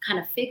have to kind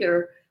of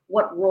figure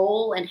what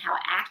role and how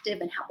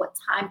active and what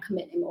time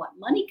commitment, what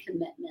money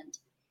commitment,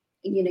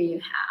 you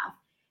have.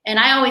 And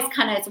I always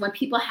so when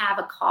people have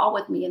a call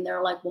with me and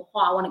they're like, well,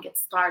 I want to get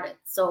started.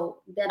 So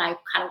then I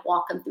kind of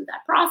walk them through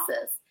that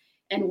process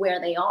and where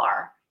they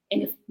are.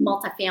 And if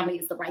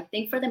multifamily is the right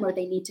thing for them, or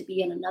they need to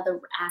be in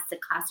another asset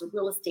class of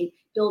real estate,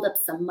 build up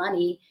some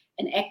money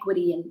and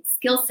equity and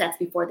skill sets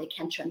before they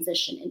can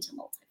transition into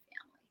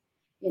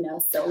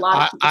multifamily. So a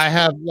lot of people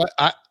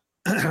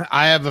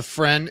I have a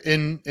friend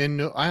in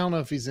I don't know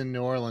if he's in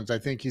New Orleans. I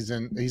think he's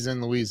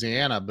in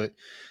Louisiana, but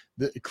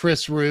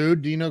Chris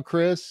Rude. Do you know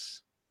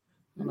Chris?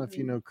 I don't know if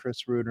you know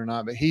Chris Rude or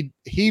not, but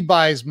he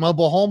buys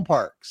mobile home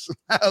parks,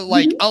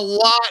 like a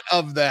lot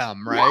of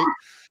them, right?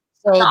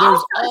 Yeah. So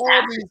there's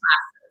all these,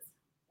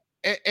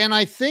 and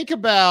I think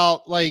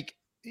about like,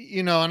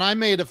 and I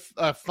made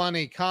a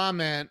funny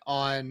comment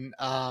on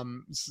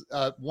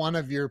one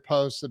of your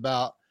posts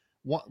about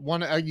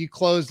one you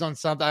closed on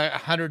something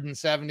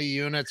 170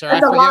 units, or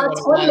that's a lot of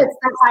toilets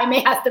that Jaime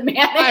has to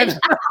manage.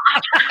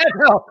 I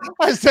know.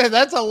 I said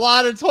that's a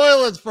lot of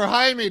toilets for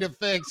Jaime to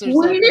fix.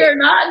 We are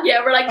not.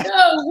 Yeah, we're like,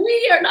 no,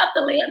 we are not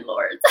the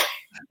landlords.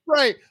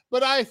 Right.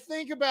 But I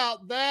think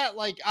about that.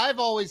 Like, I've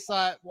always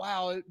thought,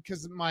 wow,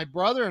 because my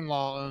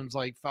brother-in-law owns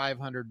like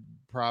 500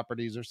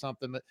 properties or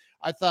something. But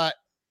I thought,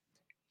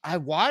 I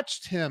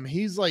watched him.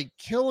 He's like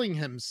killing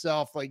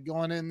himself, like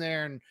going in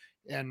there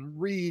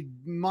and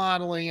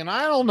remodeling. And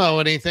I don't know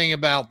anything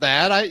about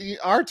that.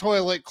 Our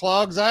toilet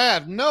clogs. I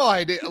have no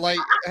idea. Like,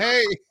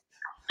 hey,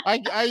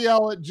 I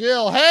yell at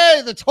Jill,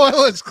 hey, the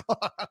toilet's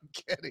clogged. I'm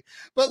kidding.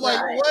 But like,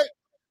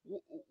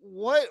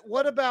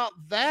 what about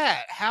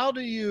that? How do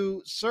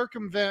you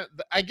circumvent?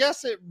 I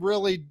guess it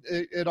really,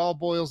 it all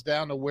boils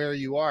down to where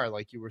you are,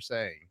 like you were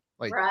saying.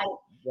 Like, right.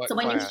 So What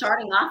when you're class?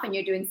 starting off and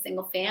you're doing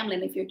single family,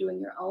 and if you're doing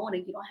your own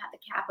and you don't have the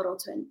capital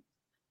to,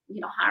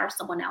 hire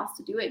someone else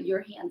to do it,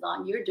 you're hands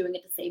on, you're doing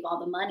it to save all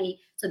the money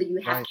so that you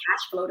have Right.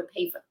 cash flow to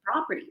pay for the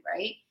property,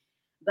 right?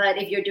 But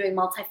if you're doing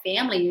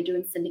multifamily, you're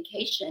doing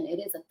syndication, it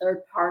is a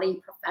third party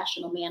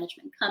professional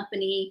management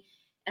company.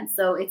 And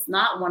so it's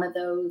not one of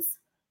those,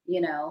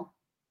 you know,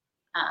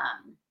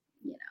 um,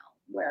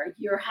 where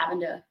you're having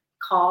to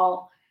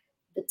call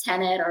the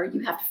tenant, or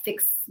you have to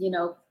fix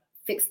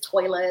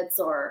toilets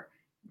or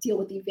deal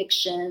with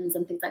evictions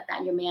and things like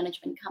that. Your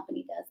management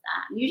company does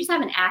that. And you just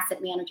have an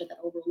asset manager that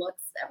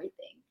overlooks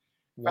everything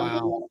from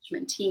the Wow.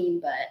 management team.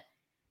 But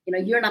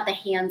you're not the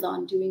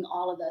hands-on doing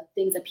all of the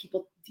things that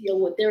people deal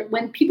with.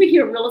 When people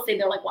hear real estate,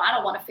 they're like, well, I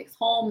don't want to fix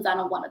homes. I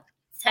don't want a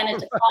tenant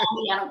to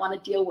call me. I don't want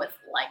to deal with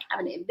like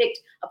having to evict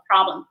a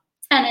problem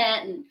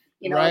tenant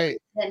and Right.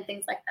 and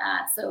things like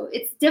that. So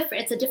it's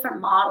different. It's a different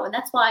model. And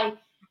that's why,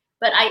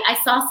 but I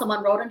saw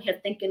someone wrote in here,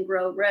 Think and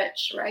Grow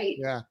Rich, right?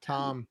 Yeah.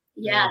 Tom.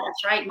 Yeah, Yeah.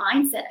 that's right.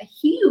 Mindset, a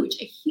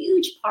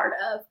huge part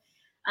of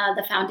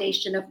the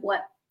foundation of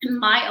what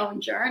my own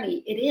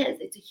journey it is.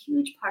 It's a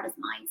huge part of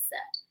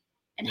mindset,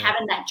 and Yeah.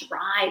 having that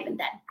drive and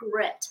that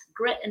grit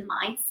and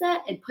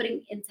mindset and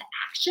putting into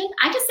action.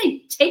 I just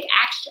say take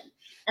action.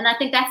 And I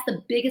think that's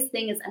the biggest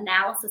thing is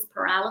analysis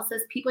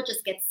paralysis. People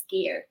just get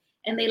scared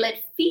and they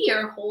let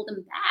fear hold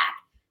them back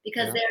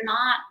because Yeah.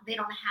 they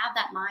don't have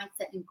that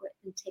mindset and grit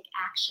and take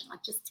action.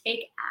 Like just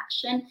take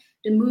action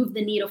to move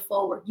the needle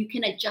forward. You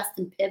can adjust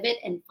and pivot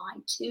and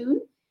fine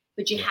tune,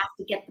 but you Yeah. have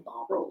to get the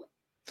ball rolling.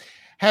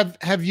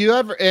 Have you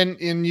ever,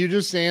 and you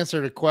just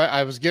answered a question.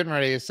 I was getting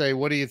ready to say,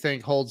 what do you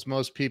think holds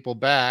most people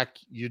back?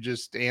 You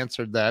just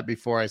answered that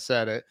before I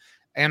said it.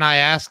 And I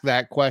ask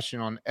that question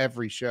on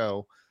every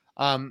show.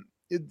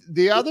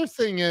 The other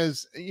thing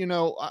is,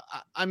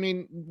 I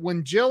mean,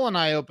 when Jill and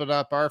I opened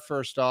up our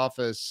first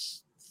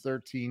office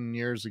 13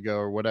 years ago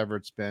or whatever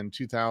it's been,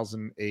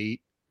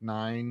 2008,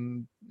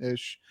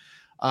 9-ish,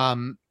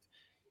 um,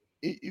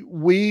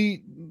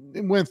 we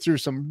went through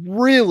some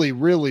really,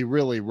 really,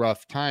 really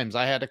rough times.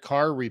 I had a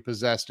car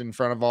repossessed in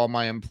front of all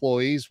my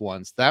employees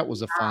once. That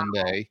was a fun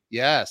day.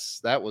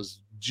 Yes, that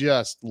was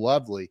just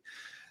lovely.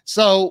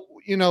 So,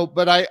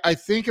 but I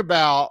think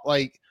about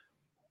like,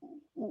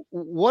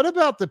 what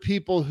about the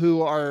people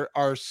who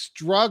are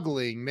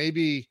struggling,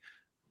 maybe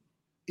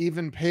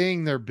even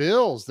paying their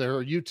bills,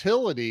 their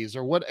utilities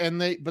or what,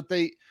 and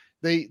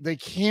they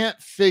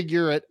can't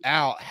figure it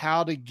out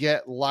how to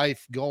get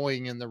life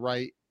going in the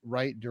right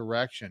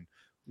direction.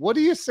 What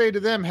do you say to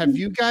them? Have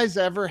you guys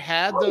ever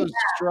had Oh, those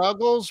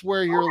struggles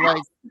where you're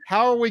like,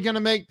 how are we going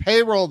to make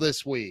payroll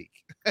this week?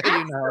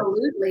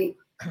 absolutely.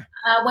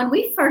 When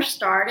we first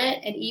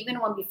started, and even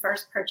when we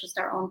first purchased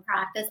our own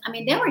practice, I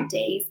mean, there were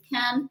days,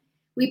 Ken,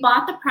 we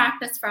bought the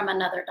practice from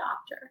another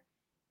doctor,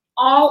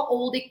 all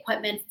old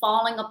equipment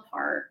falling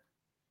apart.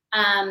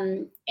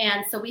 And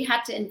so we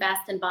had to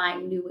invest in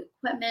buying new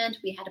equipment.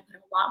 We had to put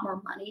a lot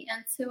more money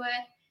into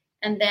it.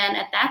 And then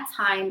at that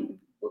time,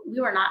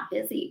 we were not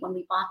busy when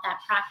we bought that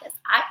practice.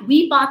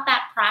 We bought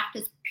that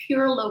practice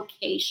pure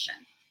location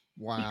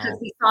because Wow.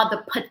 we saw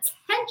the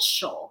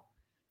potential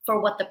for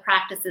what the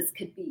practices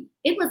could be.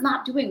 It was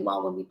not doing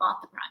well when we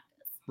bought the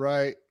practice.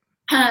 Right.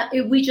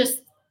 We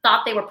just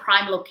thought they were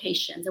prime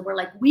locations, and we're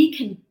like, we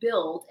can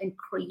build and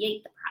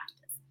create the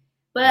practice.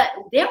 But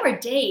there were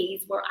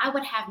days where I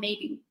would have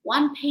maybe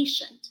one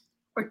patient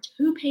or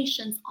two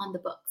patients on the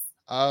books.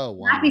 Oh,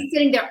 And I'd wow. be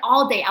sitting there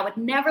all day. I would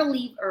never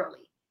leave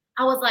early.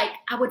 I was like,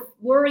 I would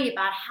worry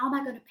about how am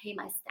I going to pay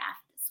my staff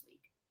this week?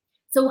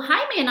 So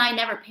Jaime and I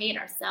never paid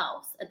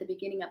ourselves at the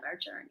beginning of our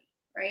journey,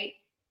 right?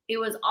 It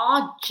was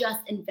all just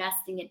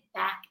investing it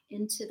back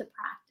into the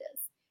practice.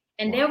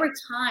 And there Wow. were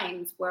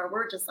times where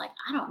we're just like,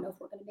 I don't know if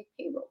we're going to make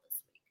payroll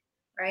this week,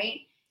 right?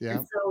 Yeah.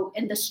 And so,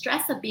 and the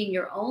stress of being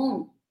your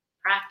own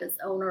practice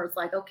owner is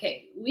like,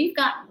 okay, we've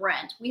got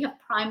rent. We have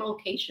prime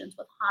locations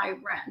with high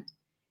rent.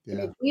 And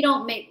Yeah. if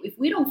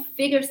we don't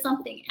figure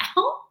something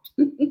out,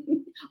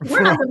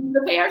 we're not going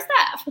to pay our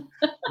staff.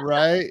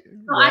 Right.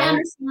 So I Right.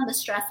 understand the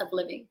stress of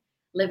living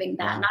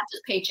that, Wow. not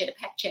just paycheck to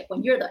paycheck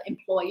when you're the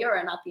employer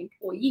and not the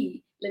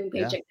employee living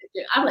Yeah. paycheck to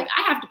paycheck. I'm like,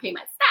 I have to pay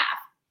my staff,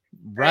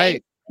 right?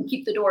 Right. And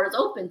keep the doors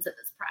open to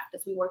this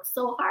practice we work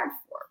so hard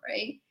for,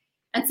 right?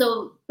 And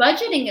so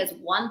budgeting is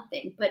one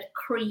thing, but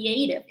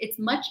creative, it's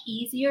much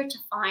easier to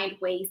find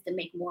ways to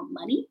make more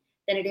money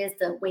than it is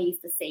the ways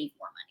to save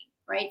more money,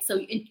 right? So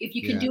if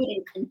you can Yeah. do it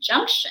in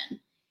conjunction,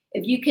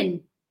 if you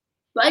can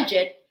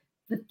budget,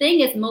 the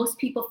thing is most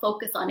people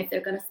focus on if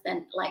they're going to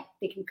spend, like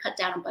they can cut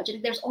down on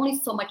budget. There's only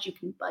so much you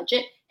can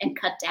budget and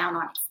cut down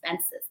on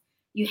expenses.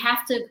 You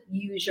have to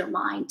use your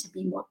mind to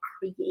be more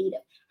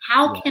creative.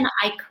 How Right. can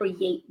I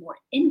create more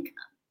income?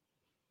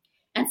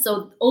 And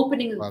so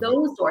opening Love it.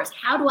 those doors,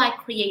 how do I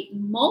create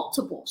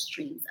multiple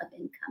streams of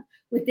income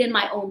within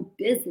my own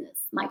business,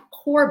 my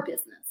core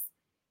business?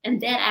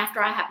 And then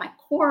after I have my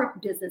core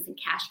business and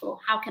cash flow,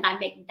 how can I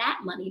make that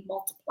money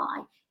multiply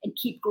and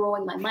keep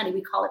growing my money?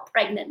 We call it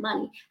pregnant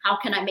money. How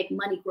can I make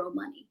money grow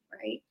money,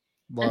 right?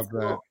 And Love so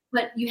that.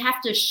 but you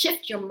have to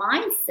shift your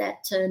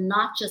mindset to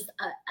not just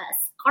a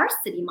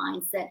scarcity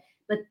mindset,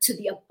 but to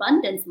the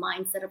abundance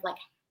mindset of like,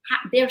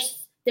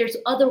 there's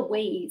other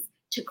ways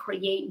to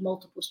create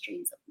multiple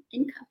streams of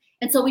income.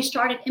 And so we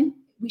started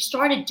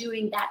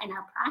doing that in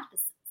our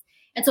practices.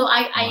 And so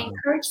I Wow.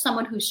 encourage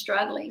someone who's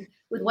struggling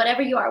with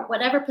whatever you are,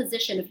 whatever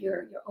position, if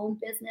you're your own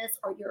business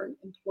or you're an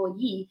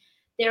employee,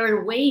 there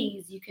are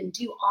ways you can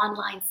do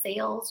online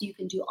sales, you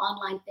can do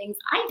online things.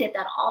 I did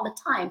that all the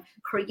time.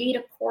 Create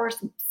a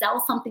course,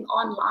 sell something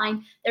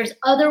online. There's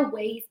other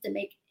ways to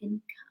make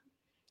income.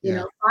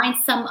 Yeah. Find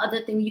some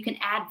other thing you can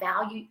add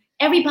value.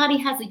 Everybody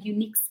has a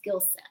unique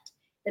skill set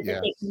that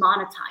Yes. they can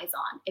monetize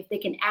on. If they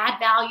can add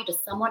value to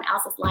someone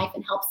else's life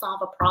and help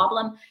solve a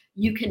problem,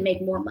 you can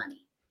make more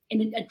money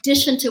in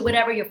addition to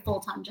whatever your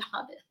full-time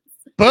job is.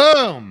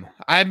 Boom.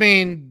 I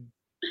mean,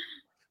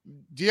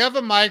 do you have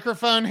a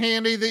microphone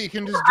handy that you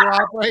can just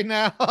drop right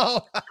now?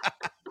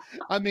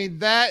 I mean,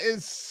 that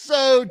is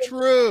so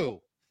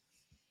true.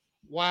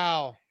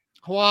 Wow.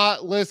 Hua,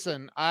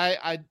 listen,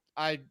 I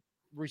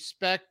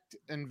respect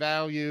and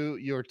value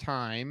your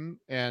time,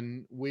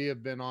 and we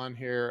have been on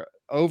here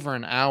over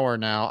an hour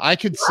now. I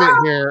could sit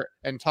here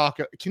and talk.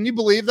 Can you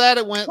believe that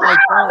it went like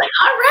that?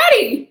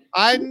 Already?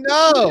 I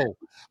know.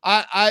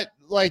 I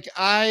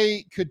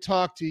could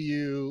talk to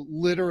you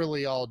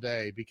literally all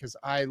day because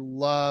I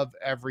love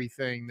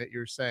everything that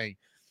you're saying.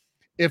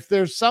 If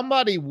there's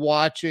somebody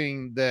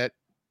watching that,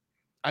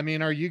 I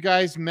mean, are you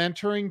guys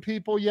mentoring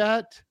people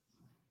yet?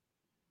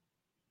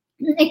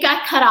 It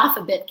got cut off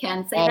a bit,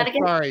 Ken. Say that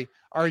again. Sorry.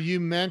 Are you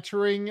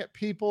mentoring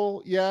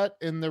people yet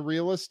in the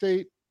real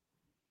estate?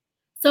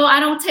 So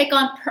I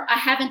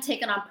haven't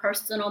taken on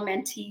personal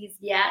mentees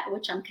yet,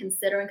 which I'm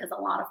considering because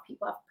a lot of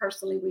people have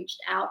personally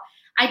reached out.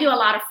 I do a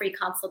lot of free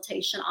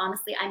consultation.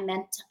 Honestly, I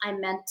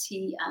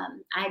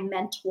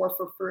mentor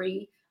for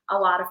free a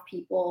lot of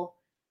people.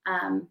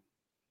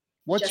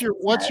 What's your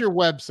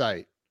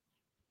website?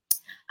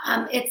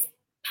 It's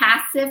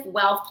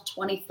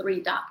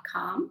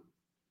passivewealth23.com.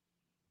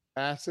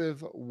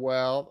 Passive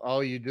Wealth. Oh,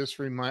 you just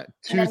remind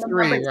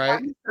 23,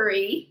 right?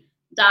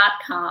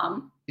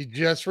 23.com. You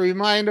just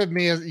reminded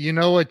me of, you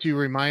know what you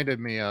reminded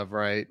me of,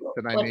 right?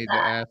 That I need to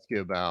ask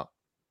you about.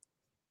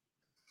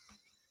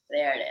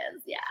 There it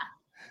is. Yeah.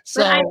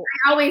 So but I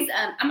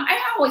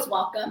always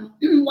welcome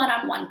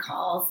one-on-one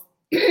calls.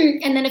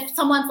 And then if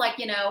someone's like,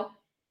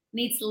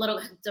 needs a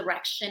little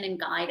direction and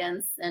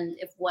guidance and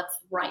if what's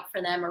right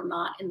for them or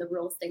not in the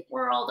real estate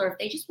world, or if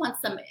they just want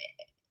some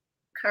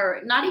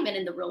not even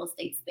in the real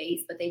estate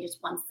space, but they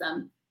just want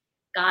some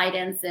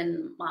guidance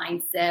and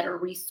mindset or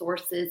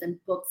resources and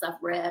books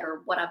I've read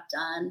or what I've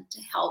done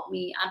to help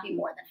me, I'd be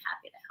more than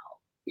happy to help.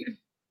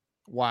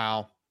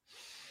 Wow.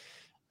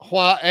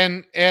 Hua,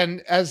 and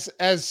as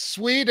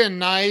sweet and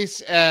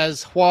nice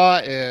as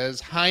Hua is,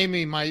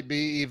 Jaime might be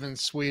even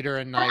sweeter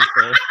and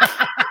nicer.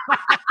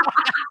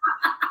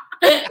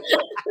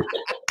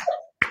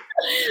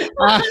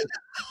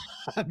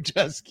 I'm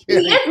just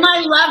kidding. He is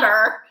my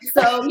lover,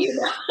 so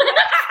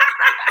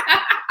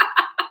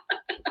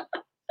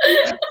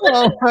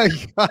Oh my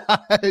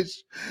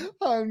gosh.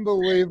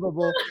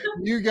 Unbelievable.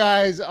 You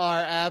guys are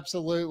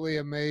absolutely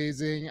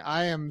amazing.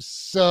 I am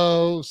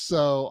so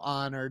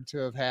honored to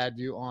have had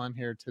you on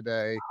here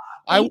today.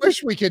 I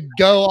wish we could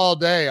go all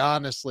day.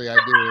 Honestly, I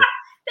do.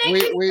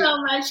 Thank you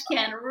so much,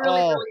 Ken.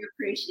 Really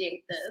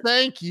appreciate this.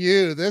 Thank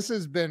you. This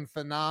has been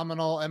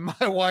phenomenal. And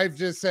my wife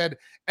just said,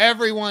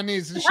 everyone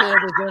needs to share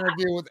this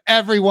interview with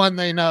everyone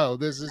they know.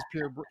 This is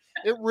pure.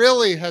 It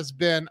really has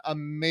been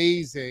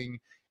amazing.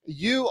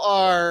 You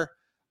are,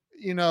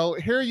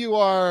 here you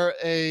are,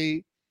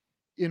 a,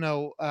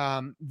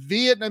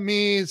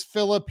 Vietnamese,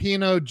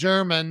 Filipino,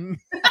 German,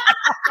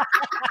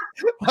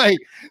 like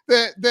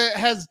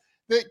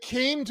that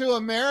came to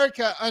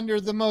America under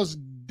the most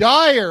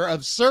dire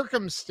of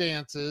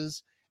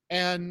circumstances,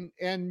 and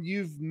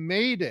you've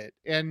made it,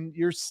 and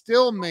you're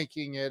still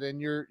making it,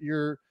 and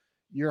your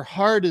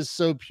heart is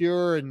so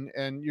pure,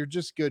 and you're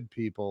just good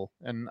people,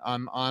 and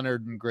I'm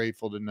honored and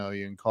grateful to know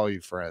you and call you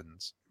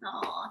friends.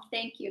 Oh,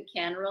 thank you,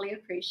 Ken. Really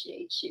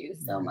appreciate you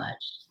so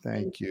much.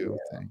 Thank you.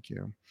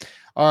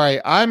 All right,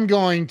 I'm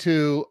going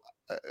to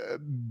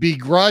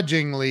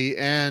begrudgingly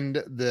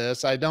end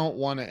this. I don't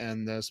want to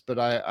end this,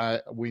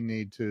 but we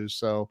need to.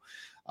 So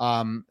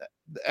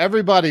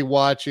everybody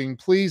watching,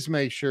 please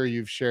make sure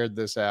you've shared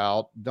this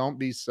out. Don't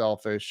be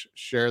selfish.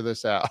 Share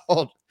this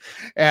out.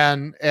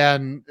 and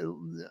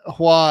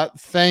Hua,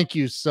 thank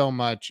you so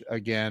much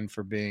again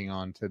for being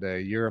on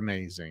today. You're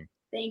amazing.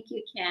 Thank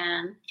you,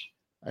 Ken.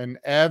 And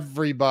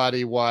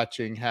everybody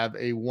watching, have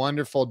a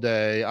wonderful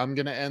day. I'm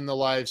going to end the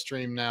live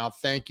stream now.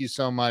 Thank you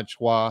so much,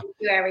 Hua. Thank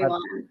you,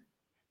 everyone.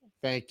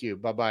 Thank you.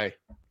 Bye-bye.